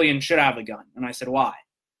civilians should have a gun. And I said, why?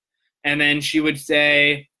 And then she would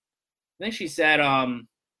say, I think she said,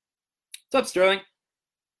 what's up, Sterling?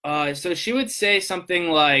 So she would say something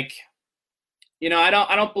like, I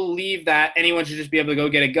don't believe that anyone should just be able to go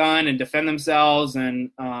get a gun and defend themselves and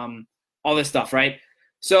all this stuff, right?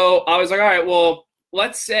 So I was like, all right, well,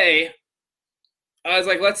 let's say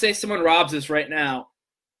someone robs us right now,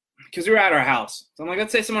 because we were at our house. So I'm like,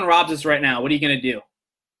 let's say someone robs us right now. What are you going to do?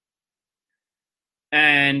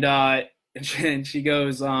 And she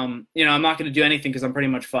goes, I'm not going to do anything because I'm pretty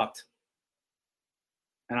much fucked.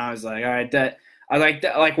 And I was like, all right,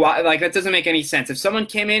 why? That doesn't make any sense. If someone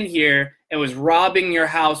came in here and was robbing your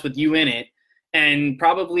house with you in it, and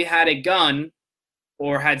probably had a gun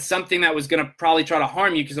or had something that was going to probably try to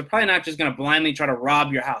harm you, because they're probably not just going to blindly try to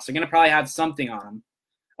rob your house. They're going to probably have something on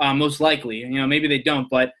them, most likely. Maybe they don't,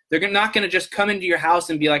 but they're not going to just come into your house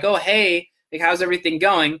and be like, oh, hey, how's everything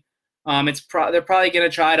going? They're probably going to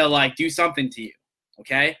try to do something to you,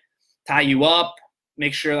 okay? Tie you up,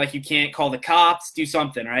 make sure you can't call the cops, do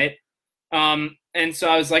something, right? And so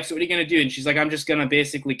I was like, so what are you going to do? And she's like, I'm just going to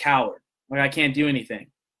basically cower. I can't do anything.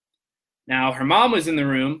 Now, her mom was in the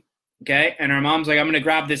room, okay? And her mom's like, I'm going to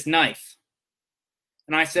grab this knife.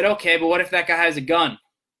 And I said, okay, but what if that guy has a gun?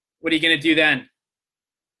 What are you going to do then?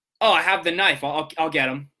 Oh, I have the knife. I'll get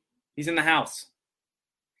him. He's in the house.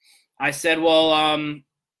 I said, well,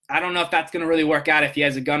 I don't know if that's going to really work out if he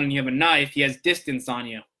has a gun and you have a knife. He has distance on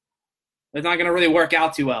you. It's not going to really work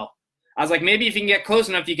out too well. I was like, maybe if you can get close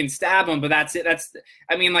enough, you can stab him, but that's it.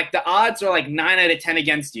 The odds are 9 out of 10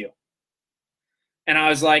 against you. And I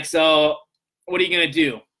was like, so what are you going to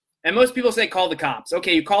do? And most people say, call the cops.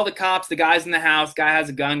 Okay, you call the cops. The guy's in the house. Guy has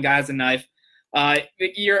a gun. Guy has a knife.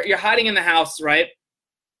 You're hiding in the house, right?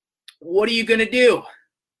 What are you going to do?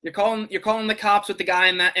 You're calling the cops with the guy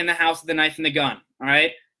in the house with the knife and the gun, all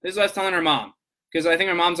right? This is what I was telling her mom, because I think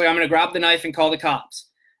her mom's like, I'm going to grab the knife and call the cops.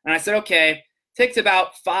 And I said, okay, takes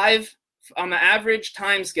about 5, on the average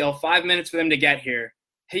time scale, 5 minutes for them to get here.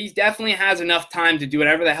 He definitely has enough time to do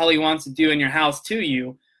whatever the hell he wants to do in your house to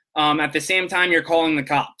you. At the same time, you're calling the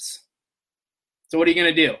cops. So what are you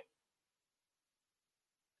going to do?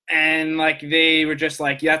 And they were just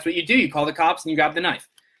like, yeah, that's what you do. You call the cops and you grab the knife.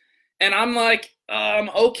 And I'm like,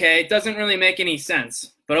 Okay, it doesn't really make any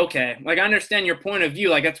sense, but okay. Like, I understand your point of view.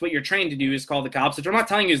 Like, that's what you're trained to do, is call the cops, which I'm not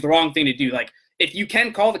telling you is the wrong thing to do. Like, if you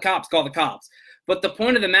can call the cops, call the cops. But the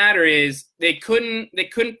point of the matter is they couldn't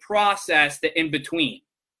process the in-between.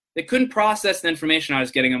 They couldn't process the information I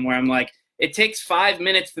was getting them, where I'm like, it takes 5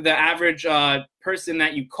 minutes for the average person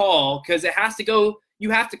that you call, because it has to go, you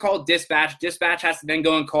have to call dispatch. Dispatch has to then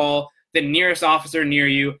go and call the nearest officer near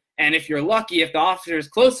you. And if you're lucky, if the officer is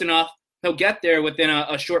close enough, he'll get there within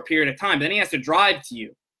a short period of time. But then he has to drive to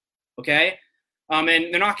you, okay? And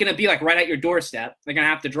they're not going to be like right at your doorstep. They're going to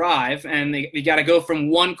have to drive, and you got to go from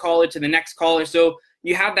one caller to the next caller. So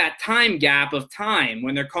you have that time gap of time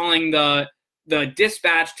when they're calling the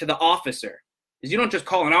dispatch to the officer. Because you don't just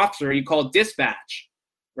call an officer, you call dispatch,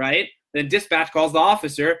 right? Then dispatch calls the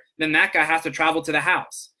officer, then that guy has to travel to the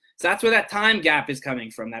house. So that's where that time gap is coming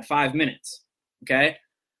from, that 5 minutes, okay?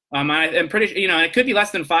 I'm pretty sure, it could be less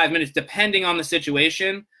than 5 minutes depending on the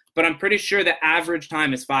situation, but I'm pretty sure the average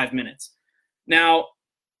time is 5 minutes. Now,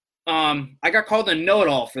 I got called a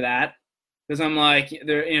know-it-all for that, because I'm like,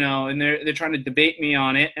 they're trying to debate me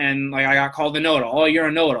on it, and like I got called a know-it-all. Oh, you're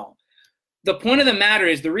a know-it-all. The point of the matter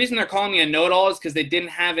is, the reason they're calling me a know-it-all is because they didn't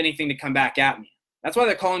have anything to come back at me. That's why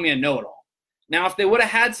they're calling me a know-it-all. Now, if they would have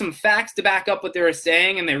had some facts to back up what they were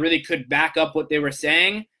saying, and they really could back up what they were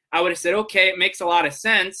saying, I would have said, okay, it makes a lot of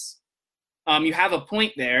sense. You have a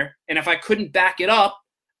point there. And if I couldn't back it up,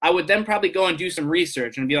 I would then probably go and do some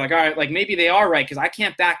research and be like, all right, like maybe they are right, because I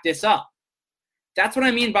can't back this up. That's what I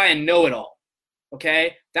mean by a know-it-all,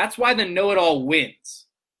 okay? That's why the know-it-all wins.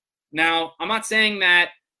 Now, I'm not saying that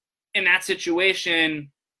in that situation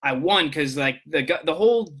I won, because like the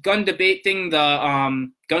whole gun debate thing, the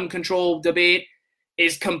gun control debate,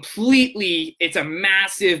 is completely, it's a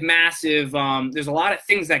massive, there's a lot of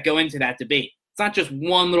things that go into that debate. It's not just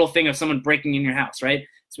one little thing of someone breaking in your house, right?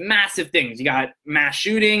 It's massive things. You got mass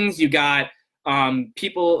shootings, you got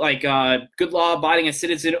people like good law-abiding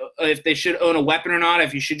citizen, if they should own a weapon or not,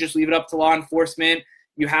 if you should just leave it up to law enforcement.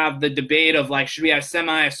 You have the debate of like, should we have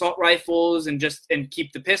semi-assault rifles and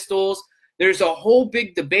keep the pistols? There's a whole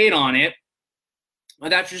big debate on it.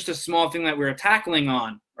 That's just a small thing that we're tackling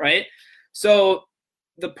on, right? So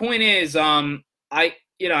the point is, I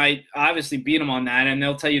obviously beat them on that, and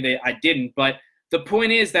they'll tell you I didn't. But the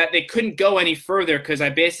point is that they couldn't go any further, because I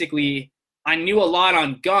knew a lot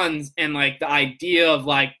on guns and like the idea of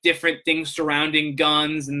like different things surrounding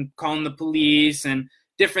guns and calling the police and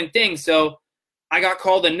different things. So I got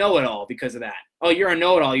called a know-it-all because of that. Oh, you're a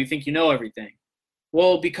know-it-all. You think you know everything.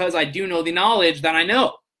 Well, because I do know the knowledge that I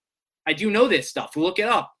know. I do know this stuff. Look it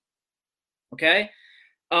up. Okay?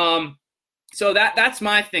 So that's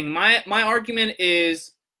my thing. My argument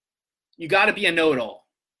is you got to be a know-it-all.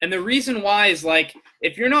 And the reason why is like,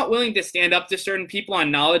 if you're not willing to stand up to certain people on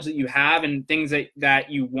knowledge that you have and things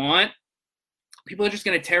that you want, people are just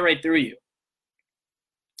going to tear right through you.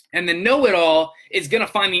 And the know-it-all is going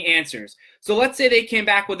to find the answers. So let's say they came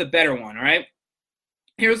back with a better one, all right?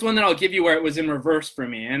 Here's one that I'll give you where it was in reverse for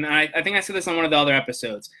me. And I think I said this on one of the other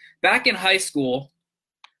episodes. Back in high school,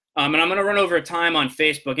 and I'm going to run over time on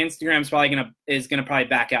Facebook. Instagram is going to probably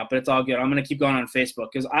back out, but it's all good. I'm going to keep going on Facebook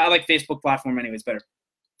because I like Facebook platform anyways better.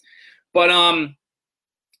 But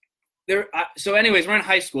so anyways, we're in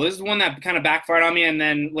high school. This is one that kind of backfired on me, and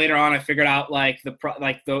then later on I figured out like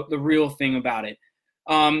the real thing about it.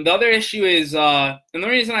 The other issue is, and the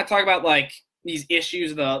reason I talk about like these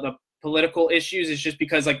issues, the political issues, is just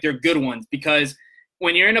because like they're good ones. Because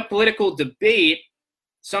when you're in a political debate,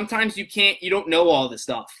 sometimes you don't know all the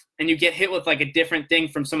stuff, and you get hit with like a different thing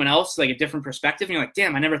from someone else, like a different perspective, and you're like,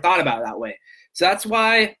 damn, I never thought about it that way. So that's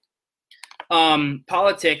why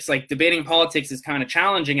politics, like debating politics, is kind of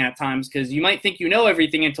challenging at times, because you might think you know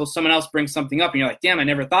everything until someone else brings something up, and you're like, damn, I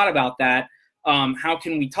never thought about that. How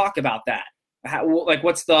can we talk about that?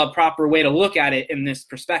 What's the proper way to look at it in this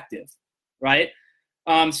perspective, right?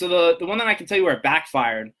 So the one that I can tell you where it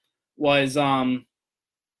backfired was,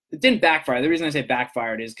 it didn't backfire. The reason I say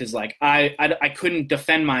backfired is because like I couldn't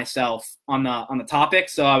defend myself on the topic,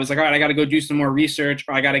 so I was like, all right, I got to go do some more research,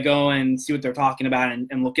 or I got to go and see what they're talking about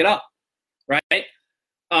and look it up, right?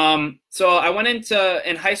 So I went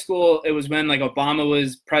in high school. It was when like Obama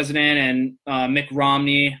was president and Mitt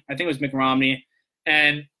Romney. I think it was Mitt Romney,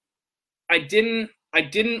 and I didn't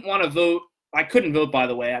want to vote. I couldn't vote, by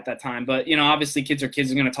the way, at that time. But, obviously kids are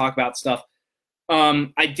kids are going to talk about stuff.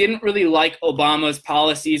 I didn't really like Obama's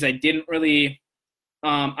policies. I kind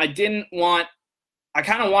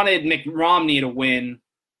of wanted Mitt Romney to win.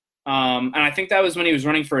 And I think that was when he was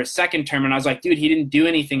running for his second term. And I was like, dude, he didn't do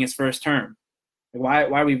anything his first term. Why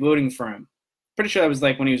are we voting for him? Pretty sure that was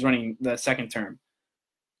like when he was running the second term.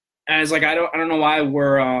 And it's like I don't know why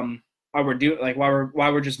we're doing like why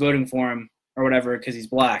we're just voting for him or whatever because he's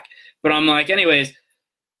black. But I'm like, anyways,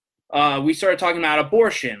 we started talking about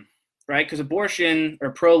abortion, right? Because abortion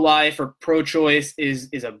or pro-life or pro-choice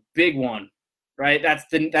is a big one, right?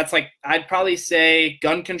 That's like I'd probably say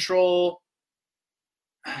gun control.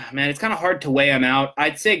 Man, it's kind of hard to weigh them out.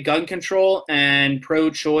 I'd say gun control and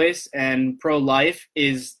pro-choice and pro-life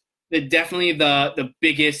is definitely the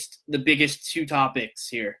biggest two topics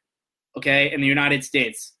here. Okay, in the United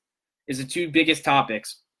States is the two biggest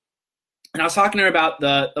topics. And I was talking to her about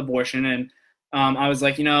the abortion, and I was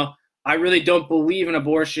like, I really don't believe in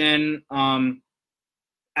abortion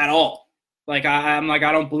at all. Like I'm like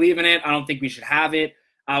I don't believe in it. I don't think we should have it.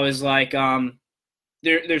 I was like,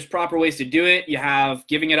 there's proper ways to do it. You have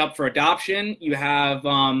giving it up for adoption. You have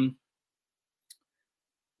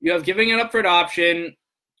giving it up for adoption,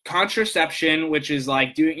 contraception, which is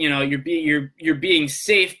like doing, you're being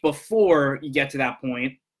safe before you get to that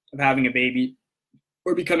point of having a baby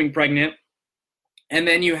or becoming pregnant. And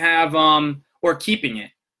then you have or keeping it,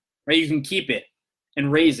 right? You can keep it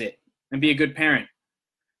and raise it and be a good parent.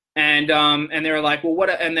 And they were like, well, what?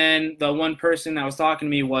 And then the one person that was talking to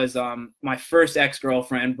me was my first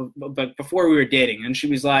ex-girlfriend, but before we were dating. And she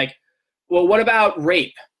was like, well, what about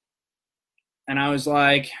rape? And I was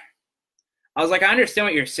like, I understand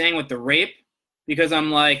what you're saying with the rape, because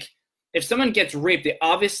I'm like, if someone gets raped, they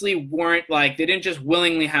obviously weren't like, they didn't just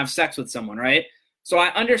willingly have sex with someone, right? So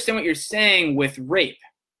I understand what you're saying with rape,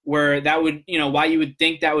 where that would, why you would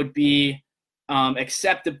think that would be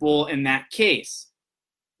acceptable in that case.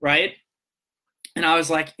 Right. And I was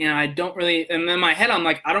like, I don't really, and in my head, I'm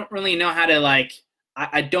like, I don't really know how to like,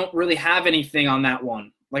 I don't really have anything on that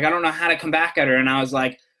one. Like, I don't know how to come back at her. And I was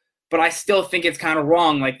like, but I still think it's kind of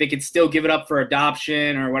wrong. Like they could still give it up for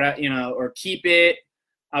adoption or whatever, or keep it.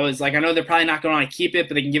 I was like, I know they're probably not going to want to keep it,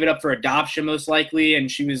 but they can give it up for adoption most likely. And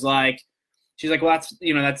she's like, well,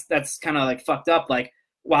 that's kind of like fucked up. Like,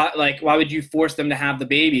 why would you force them to have the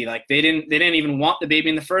baby? Like they didn't even want the baby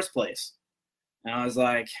in the first place. And I was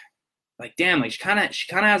like, damn, like she kind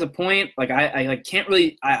of has a point. Like I like can't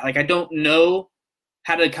really, I don't know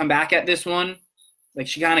how to come back at this one. Like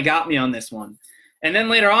she kind of got me on this one. And then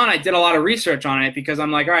later on, I did a lot of research on it because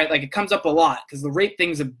I'm like, all right, like it comes up a lot because the rape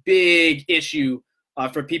thing's a big issue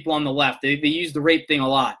for people on the left. They use the rape thing a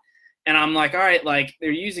lot. And I'm like, all right, like they're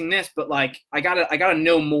using this, but like I gotta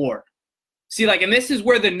know more. See, like, and this is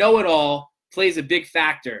where the know-it-all plays a big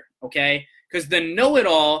factor, okay? Because the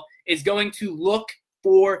know-it-all is going to look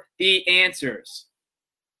for the answers.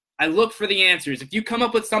 I look for the answers. If you come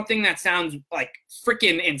up with something that sounds like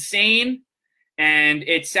freaking insane and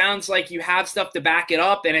it sounds like you have stuff to back it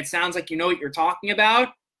up and it sounds like you know what you're talking about,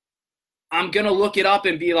 I'm going to look it up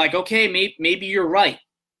and be like, okay, maybe you're right.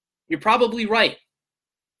 You're probably right.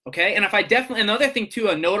 Okay? And if I definitely, another thing too,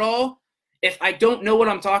 a know-it-all, if I don't know what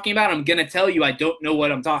I'm talking about, I'm going to tell you I don't know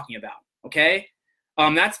what I'm talking about. Okay?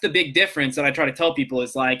 That's the big difference that I try to tell people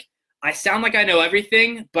is like, I sound like I know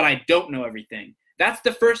everything, but I don't know everything. That's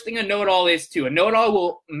the first thing a know-it-all is too. A know-it-all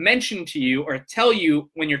will mention to you or tell you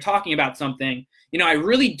when you're talking about something, I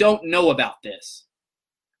really don't know about this.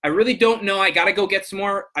 I really don't know. I got to go get some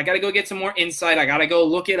more insight. I got to go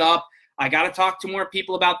look it up. I got to talk to more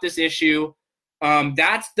people about this issue.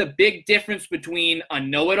 That's the big difference between a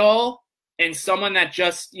know-it-all and someone that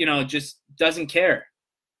just doesn't care.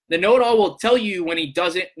 The know-it-all will tell you when he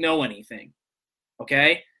doesn't know anything,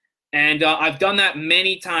 okay? And I've done that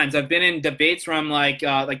many times. I've been in debates where I'm like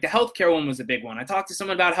the healthcare one was a big one. I talked to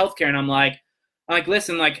someone about healthcare, and I'm like,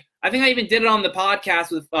 listen, like I think I even did it on the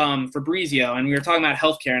podcast with Fabrizio, and we were talking about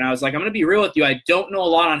healthcare, and I was like, I'm going to be real with you. I don't know a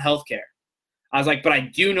lot on healthcare. I was like, but I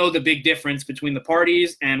do know the big difference between the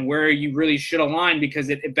parties and where you really should align because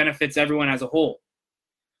it benefits everyone as a whole.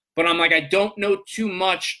 But I'm like, I don't know too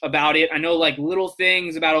much about it. I know like little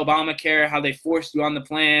things about Obamacare, how they forced you on the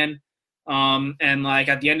plan. And like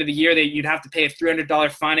at the end of the year, you'd have to pay a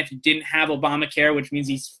 $300 fine if you didn't have Obamacare, which means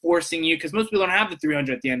he's forcing you because most people don't have the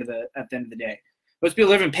 $300 at the end of the day. Most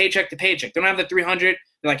people live in paycheck to paycheck. They don't have the $300. They're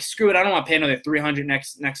like, screw it. I don't want to pay another $300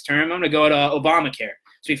 next term. I'm going to go to Obamacare.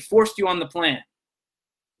 So he forced you on the plan,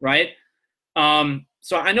 right?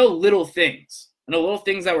 So I know little things. I know little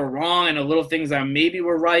things that were wrong. I know little things that maybe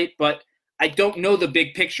were right, but I don't know the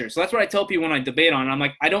big picture. So that's what I tell people when I debate on it. I'm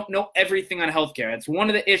like, I don't know everything on healthcare. It's one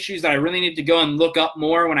of the issues that I really need to go and look up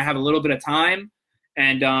more when I have a little bit of time.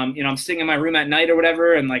 And, I'm sitting in my room at night or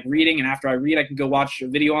whatever and like reading. And after I read, I can go watch a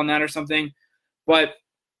video on that or something. But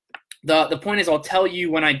the point is I'll tell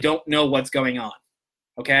you when I don't know what's going on.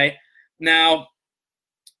 Okay. Now,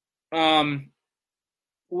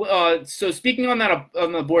 so speaking on that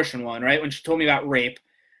on the abortion one, right? When she told me about rape,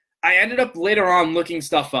 I ended up later on looking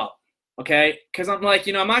stuff up, okay? Because I'm like,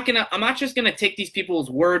 I'm not just gonna take these people's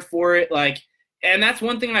word for it, like. And that's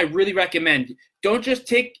one thing I really recommend. Don't just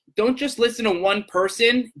listen to one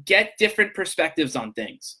person. Get different perspectives on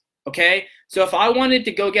things. Okay? So if I wanted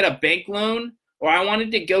to go get a bank loan or I wanted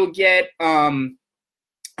to go get a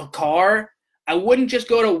car, I wouldn't just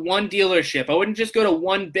go to one dealership. I wouldn't just go to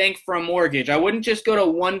one bank for a mortgage. I wouldn't just go to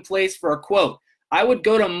one place for a quote. I would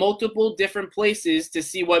go to multiple different places to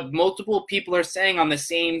see what multiple people are saying on the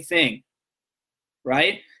same thing.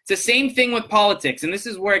 Right? It's the same thing with politics, and this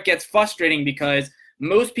is where it gets frustrating because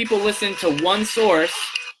most people listen to one source,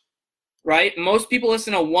 right? Most people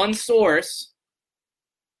listen to one source,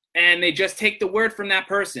 and they just take the word from that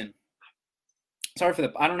person. Sorry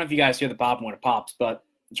for I don't know if you guys hear the pop when it pops, but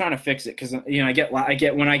I'm trying to fix it because I get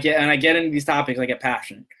when I get into these topics, I get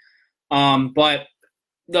passionate. But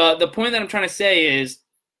the point that I'm trying to say is,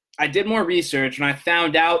 I did more research and I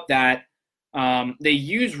found out that they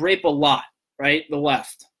use rape a lot, right? The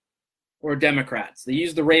left. Or Democrats. They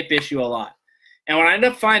use the rape issue a lot. And what I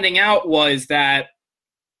ended up finding out was that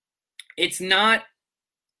it's not,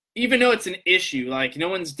 even though it's an issue, like no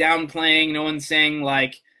one's downplaying, no one's saying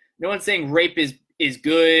rape is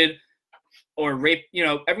good or rape,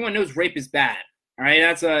 everyone knows rape is bad. All right.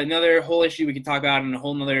 That's another whole issue we could talk about in a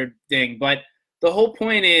whole nother thing. But the whole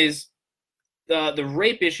point is the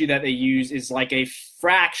rape issue that they use is like a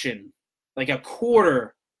fraction, like a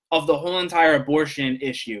quarter of the whole entire abortion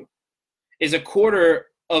issue. Is a quarter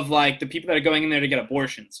of like the people that are going in there to get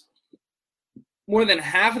abortions. More than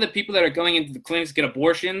half of the people that are going into the clinics to get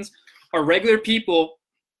abortions are regular people,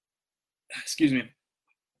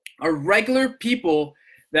 are regular people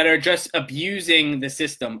that are just abusing the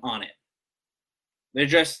system on it. They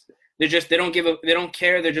don't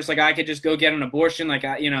care. They're just like, I could just go get an abortion. Like,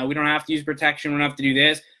 we don't have to use protection. We don't have to do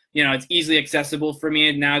this. It's easily accessible for me.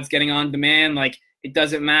 And now it's getting on demand. Like, it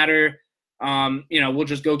doesn't matter. We'll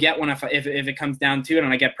just go get one if it comes down to it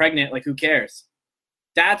and I get pregnant, like who cares?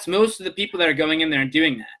 That's most of the people that are going in there and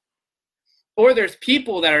doing that. Or there's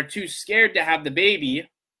people that are too scared to have the baby.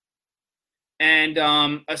 And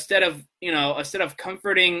instead of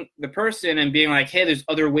comforting the person and being like, hey, there's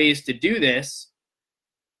other ways to do this.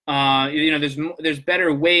 There's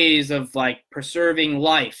better ways of like preserving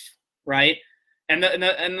life. Right. And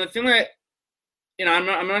the thing that, I'm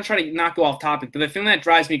not trying to not go off topic, but the thing that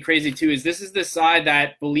drives me crazy too is this is the side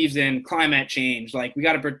that believes in climate change. Like we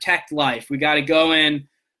got to protect life. We got to go in,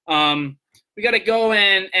 and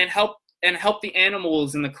help the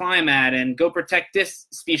animals in the climate and go protect this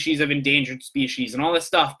species of endangered species and all this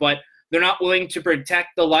stuff. But they're not willing to protect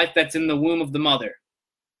the life that's in the womb of the mother.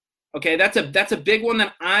 Okay, that's a big one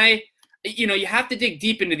that you have to dig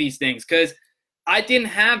deep into these things because I didn't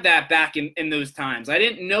have that back in those times. I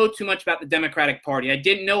didn't know too much about the Democratic Party. I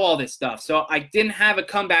didn't know all this stuff. So I didn't have a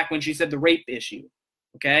comeback when she said the rape issue.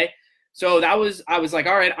 Okay? So I was like,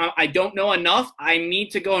 all right, I don't know enough. I need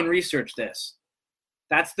to go and research this.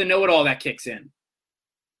 That's the know-it-all that kicks in.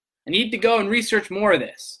 I need to go and research more of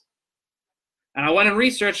this. And I went and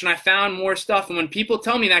researched and I found more stuff. And when people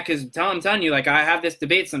tell me that, because I'm telling you, like I have this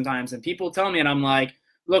debate sometimes and people tell me and I'm like,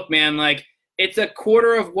 look, man, like, it's a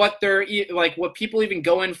quarter of what what people even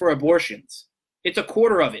go in for abortions. It's a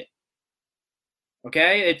quarter of it.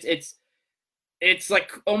 Okay, it's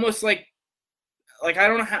like almost like I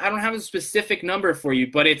don't have a specific number for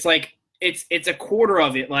you, but it's like it's a quarter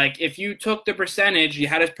of it. Like if you took the percentage, you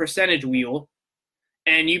had a percentage wheel,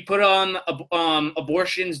 and you put on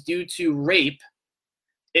abortions due to rape,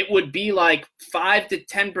 it would be like 5 to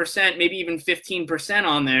 10%, maybe even 15%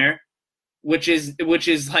 on there. Which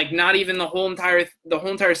is like not even the whole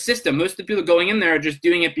entire system. Most of the people going in there are just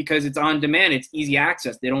doing it because it's on demand. It's easy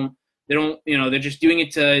access. They're just doing it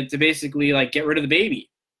to basically like get rid of the baby.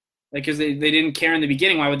 Like, cause they didn't care in the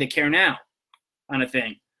beginning. Why would they care now? Kind of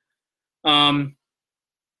thing. The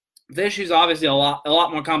issue is obviously a lot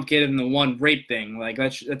more complicated than the one rape thing. Like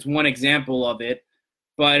that's one example of it.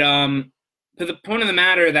 But to the point of the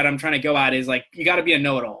matter that I'm trying to go at is like, you got to be a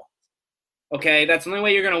know-it-all. Okay, that's the only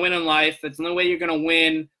way you're going to win in life. That's the only way you're going to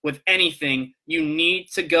win with anything. You need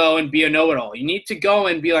to go and be a know-it-all. You need to go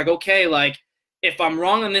and be like, okay, like, if I'm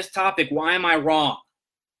wrong on this topic, why am I wrong?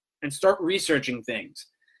 And start researching things.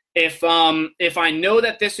 If I know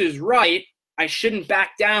that this is right, I shouldn't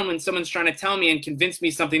back down when someone's trying to tell me and convince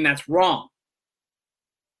me something that's wrong.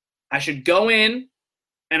 I should go in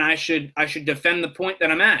and I should defend the point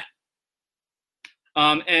that I'm at.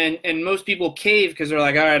 And most people cave because they're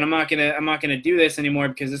like, all right, I'm not gonna do this anymore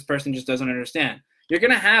because this person just doesn't understand. You're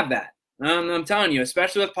gonna have that. I'm telling you,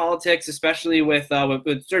 especially with politics, especially with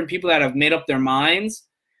certain people that have made up their minds.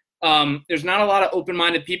 there's not a lot of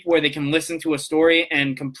open-minded people where they can listen to a story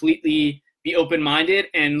and completely be open-minded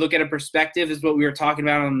and look at a perspective, is what we were talking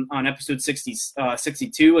about on episode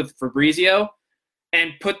 62 with Fabrizio,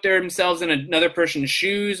 and put themselves in another person's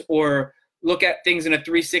shoes, or look at things in a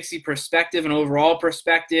 360 perspective, an overall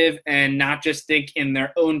perspective, and not just think in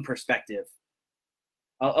their own perspective.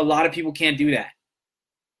 A lot of people can't do that.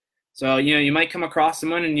 So, you might come across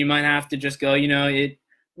someone and you might have to just go,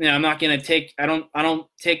 I'm not going to take, I don't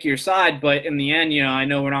take your side, but in the end, I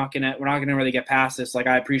know we're not going to really get past this. Like,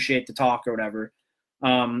 I appreciate the talk or whatever.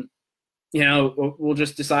 We'll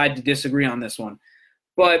just decide to disagree on this one.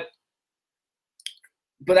 But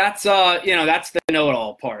that's, that's the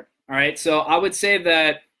know-it-all part. All right. So I would say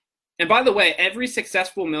that, and by the way, every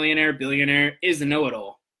successful millionaire, billionaire is a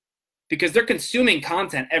know-it-all, because they're consuming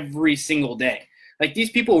content every single day. Like,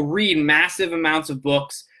 these people read massive amounts of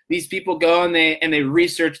books. These people go and they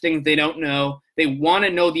research things they don't know. They want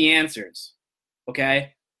to know the answers.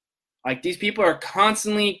 Okay? Like, these people are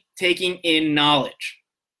constantly taking in knowledge.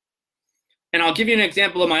 And I'll give you an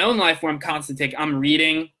example of my own life where I'm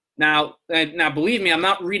reading. Now, believe me, I'm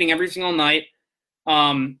not reading every single night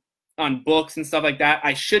on books and stuff like that.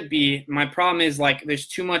 I should be. My problem is, like, there's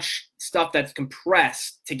too much stuff that's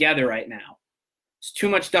compressed together right now. There's too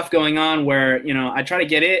much stuff going on where, I try to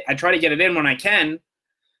get it in when I can.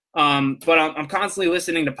 But I'm constantly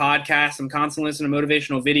listening to podcasts. I'm constantly listening to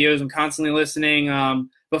motivational videos. I'm constantly listening.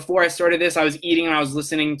 Before I started this, I was eating and I was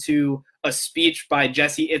listening to a speech by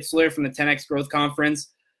Jesse Itzler from the 10X Growth Conference.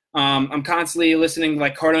 I'm constantly listening to,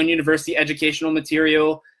 like, Cardone University educational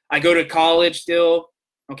material. I go to college still.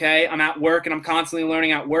 Okay, I'm at work and I'm constantly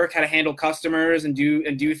learning at work how to handle customers and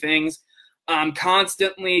do things. I'm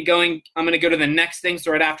constantly I'm going to go to the next thing.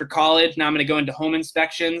 So right after college, now I'm going to go into home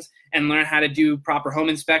inspections and learn how to do proper home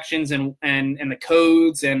inspections and the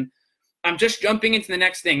codes. And I'm just jumping into the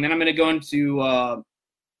next thing. Then I'm going to go into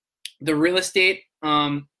the real estate,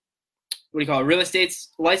 real estate's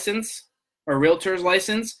license, or realtor's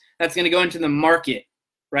license. That's going to go into the market,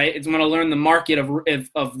 right? It's going to learn the market of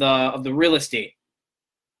the real estate.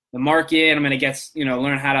 The market. I'm going to get,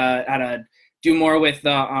 learn how to do more with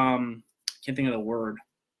the, can't think of the word.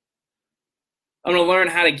 I'm going to learn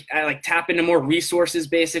how to tap into more resources,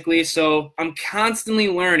 basically. So I'm constantly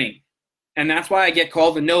learning. And that's why I get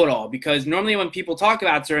called the know-it-all, because normally when people talk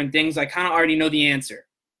about certain things, I kind of already know the answer.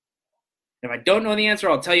 If I don't know the answer,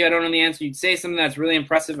 I'll tell you I don't know the answer. You'd say something that's really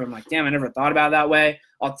impressive. I'm like, damn, I never thought about it that way.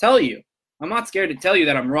 I'll tell you. I'm not scared to tell you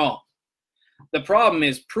that I'm wrong. The problem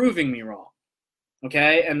is proving me wrong.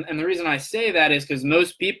 Okay, and the reason I say that is because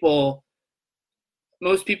most people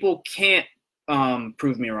can't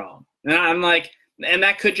prove me wrong, and I'm like, and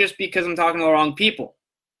that could just be because I'm talking to the wrong people.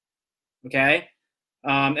 Okay,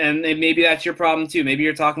 and maybe that's your problem too. Maybe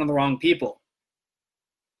you're talking to the wrong people.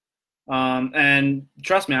 And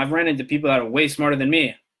trust me, I've run into people that are way smarter than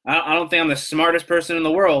me. I don't think I'm the smartest person in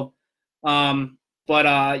the world, but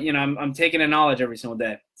I'm taking in knowledge every single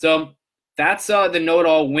day. So that's the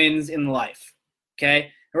know-it-all wins in life.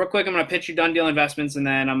 Okay, real quick, I'm gonna pitch you Done Deal Investments, and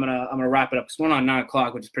then I'm gonna wrap it up. It's going on 9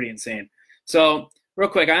 o'clock, which is pretty insane. So real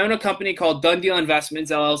quick, I own a company called Done Deal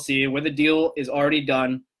Investments LLC, where the deal is already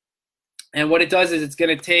done. And what it does is it's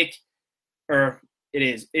gonna take, or it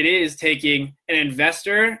is taking an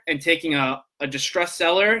investor and taking a distressed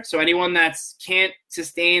seller, so anyone that can't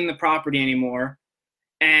sustain the property anymore.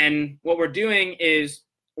 And what we're doing is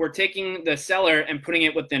we're taking the seller and putting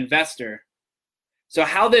it with the investor. So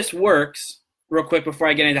how this works, real quick, before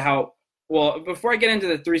I get into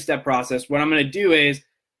the 3-step process, what I'm going to do is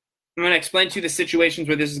I'm going to explain to you the situations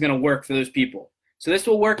where this is going to work for those people. So this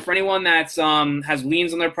will work for anyone that's has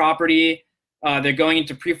liens on their property. They're going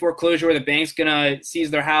into pre-foreclosure where the bank's going to seize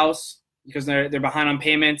their house because they're behind on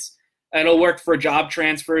payments. It'll work for job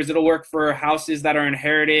transfers. It'll work for houses that are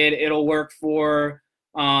inherited. It'll work for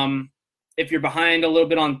if you're behind a little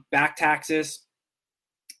bit on back taxes.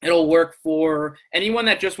 It'll work for anyone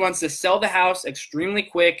that just wants to sell the house extremely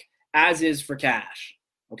quick, as is, for cash.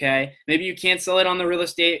 Okay, maybe you can't sell it on the real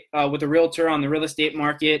estate with a realtor on the real estate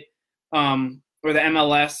market or the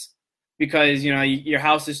MLS because your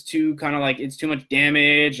house is too it's too much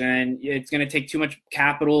damage and it's going to take too much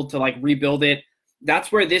capital to rebuild it.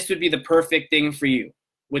 That's where this would be the perfect thing for you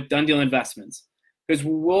with Done Deal Investments, because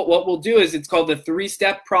what we'll do is it's called the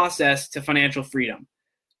 3-step process to financial freedom.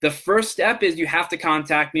 The first step is you have to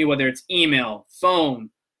contact me, whether it's email, phone,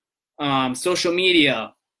 social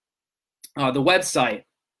media, the website,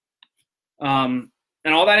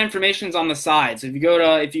 and all that information is on the side. So if you go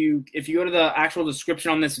to the actual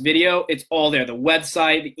description on this video, it's all there: the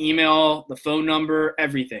website, the email, the phone number,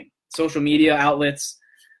 everything, social media outlets,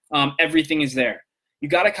 everything is there. you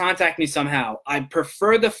got to contact me somehow. I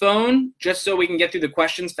prefer the phone just so we can get through the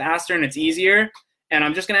questions faster and it's easier. And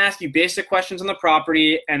I'm just going to ask you basic questions on the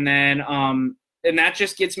property, and then and that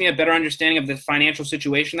just gets me a better understanding of the financial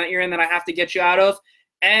situation that you're in that I have to get you out of,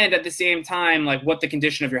 and at the same time, like what the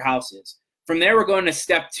condition of your house is. From there, we're going to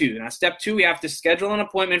step 2. Now, step 2, we have to schedule an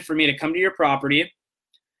appointment for me to come to your property,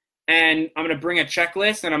 and I'm going to bring a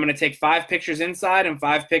checklist, and I'm going to take 5 pictures inside and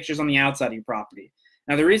 5 pictures on the outside of your property.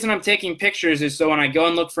 Now, the reason I'm taking pictures is so when I go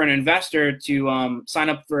and look for an investor to sign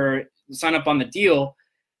up on the deal,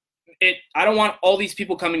 I don't want all these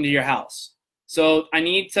people coming to your house. So I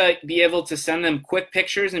need to be able to send them quick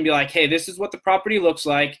pictures and be like, hey, this is what the property looks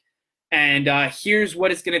like, and here's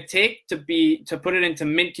what it's going to take to put it into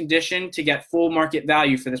mint condition to get full market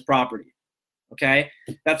value for this property. Okay,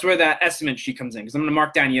 that's where that estimate sheet comes in, because I'm going to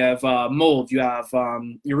mark down you have mold, you have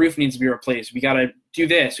your roof needs to be replaced, we got to do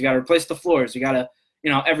this, we got to replace the floors, we got to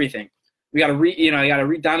everything, we got to you got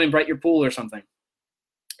to diamond bright your pool or something.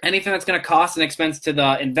 Anything that's going to cost an expense to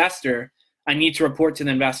the investor, I need to report to the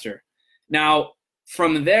investor. Now,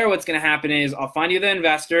 from there, what's going to happen is I'll find you the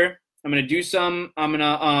investor. I'm going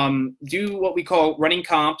to do what we call running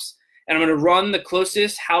comps, and I'm going to run the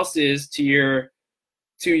closest houses to your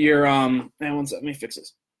one second, let me fix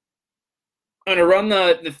this. I'm going to run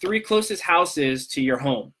the 3 closest houses to your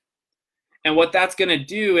home. And what that's going to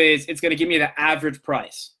do is it's going to give me the average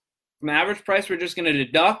price. From the average price, we're just going to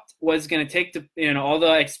deduct what it's going to take to, all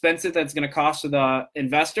the expenses that's going to cost to the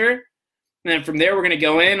investor. And then from there, we're going to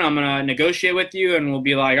go in, I'm going to negotiate with you, and we'll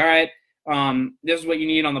be like, all right, this is what you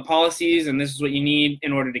need on the policies, and this is what you need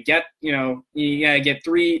in order to get, you got to get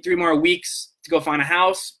three more weeks to go find a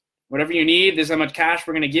house, whatever you need. This is how much cash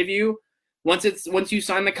we're going to give you. Once you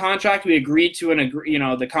sign the contract, we agree to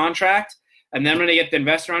the contract, and then I'm going to get the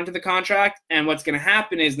investor onto the contract. And what's going to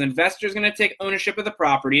happen is the investor is going to take ownership of the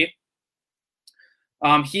property.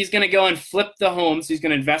 He's going to go and flip the home, so he's going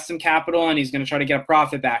to invest some capital, and he's going to try to get a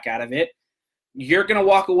profit back out of it. You're going to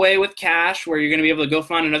walk away with cash, where you're going to be able to go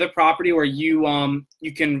find another property where you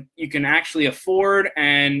can actually afford,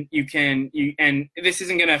 and and this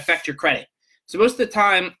isn't going to affect your credit. So most of the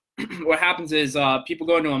time, what happens is people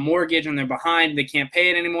go into a mortgage and they're behind, they can't pay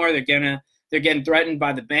it anymore. They're getting threatened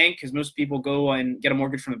by the bank, because most people go and get a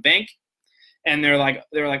mortgage from the bank, and they're like,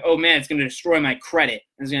 oh man, it's going to destroy my credit,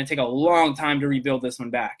 and it's going to take a long time to rebuild this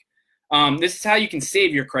one back. This is how you can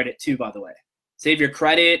save your credit too, by the way. Save your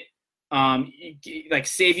credit.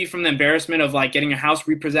 Save you from the embarrassment of getting your house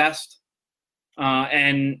repossessed,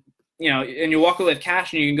 and you walk away with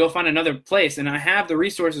cash, and you can go find another place. And I have the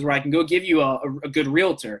resources where I can go give you a good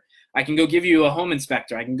realtor. I can go give you a home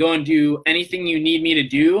inspector. I can go and do anything you need me to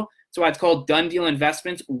do. That's why it's called Done Deal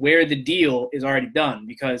Investments, where the deal is already done,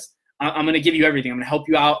 because I'm going to give you everything. I'm going to help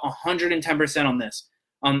you out 110% on this,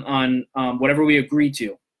 on whatever we agree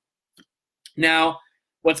to. Now,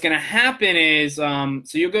 what's going to happen is, so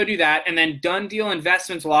you'll go do that, and then Done Deal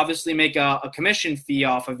Investments will obviously make a commission fee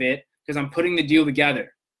off of it, because I'm putting the deal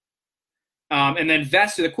together. And the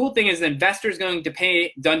investor, the cool thing is the investor is going to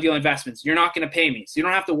pay Done Deal Investments. You're not going to pay me. So you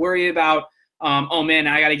don't have to worry about, oh man,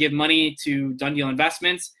 I got to give money to Done Deal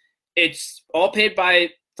Investments. It's all paid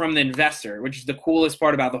from the investor, which is the coolest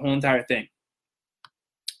part about the whole entire thing.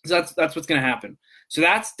 So that's what's going to happen. So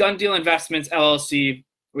that's Done Deal Investments, LLC,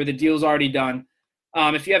 where the deal's already done.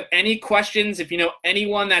 If you have any questions, if you know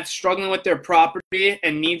anyone that's struggling with their property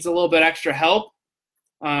and needs a little bit extra help,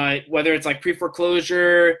 whether it's like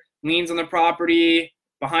pre-foreclosure, liens on the property,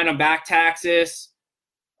 behind on back taxes,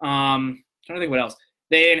 trying to think what else.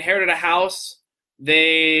 They inherited a house.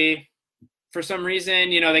 For some reason,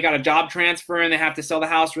 they got a job transfer and they have to sell the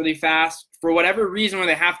house really fast. For whatever reason, where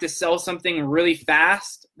they have to sell something really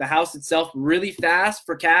fast, the house itself really fast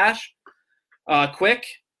for cash, quick,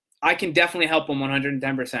 I can definitely help them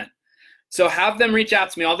 110%. So have them reach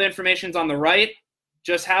out to me. All the information's on the right.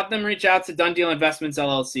 Just have them reach out to Done Deal Investments,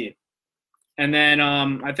 LLC. And then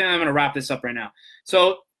I think I'm going to wrap this up right now.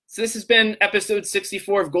 So this has been episode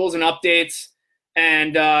 64 of Goals and Updates.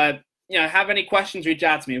 And, have any questions, reach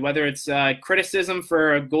out to me, whether it's criticism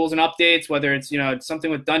for Goals and Updates, whether it's,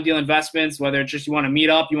 something with Done Deal Investments, whether it's just you want to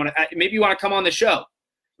meet up, maybe you want to come on the show.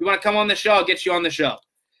 You want to come on the show, I'll get you on the show.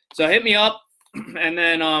 So hit me up, and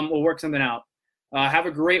then we'll work something out. Have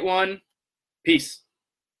a great one. Peace.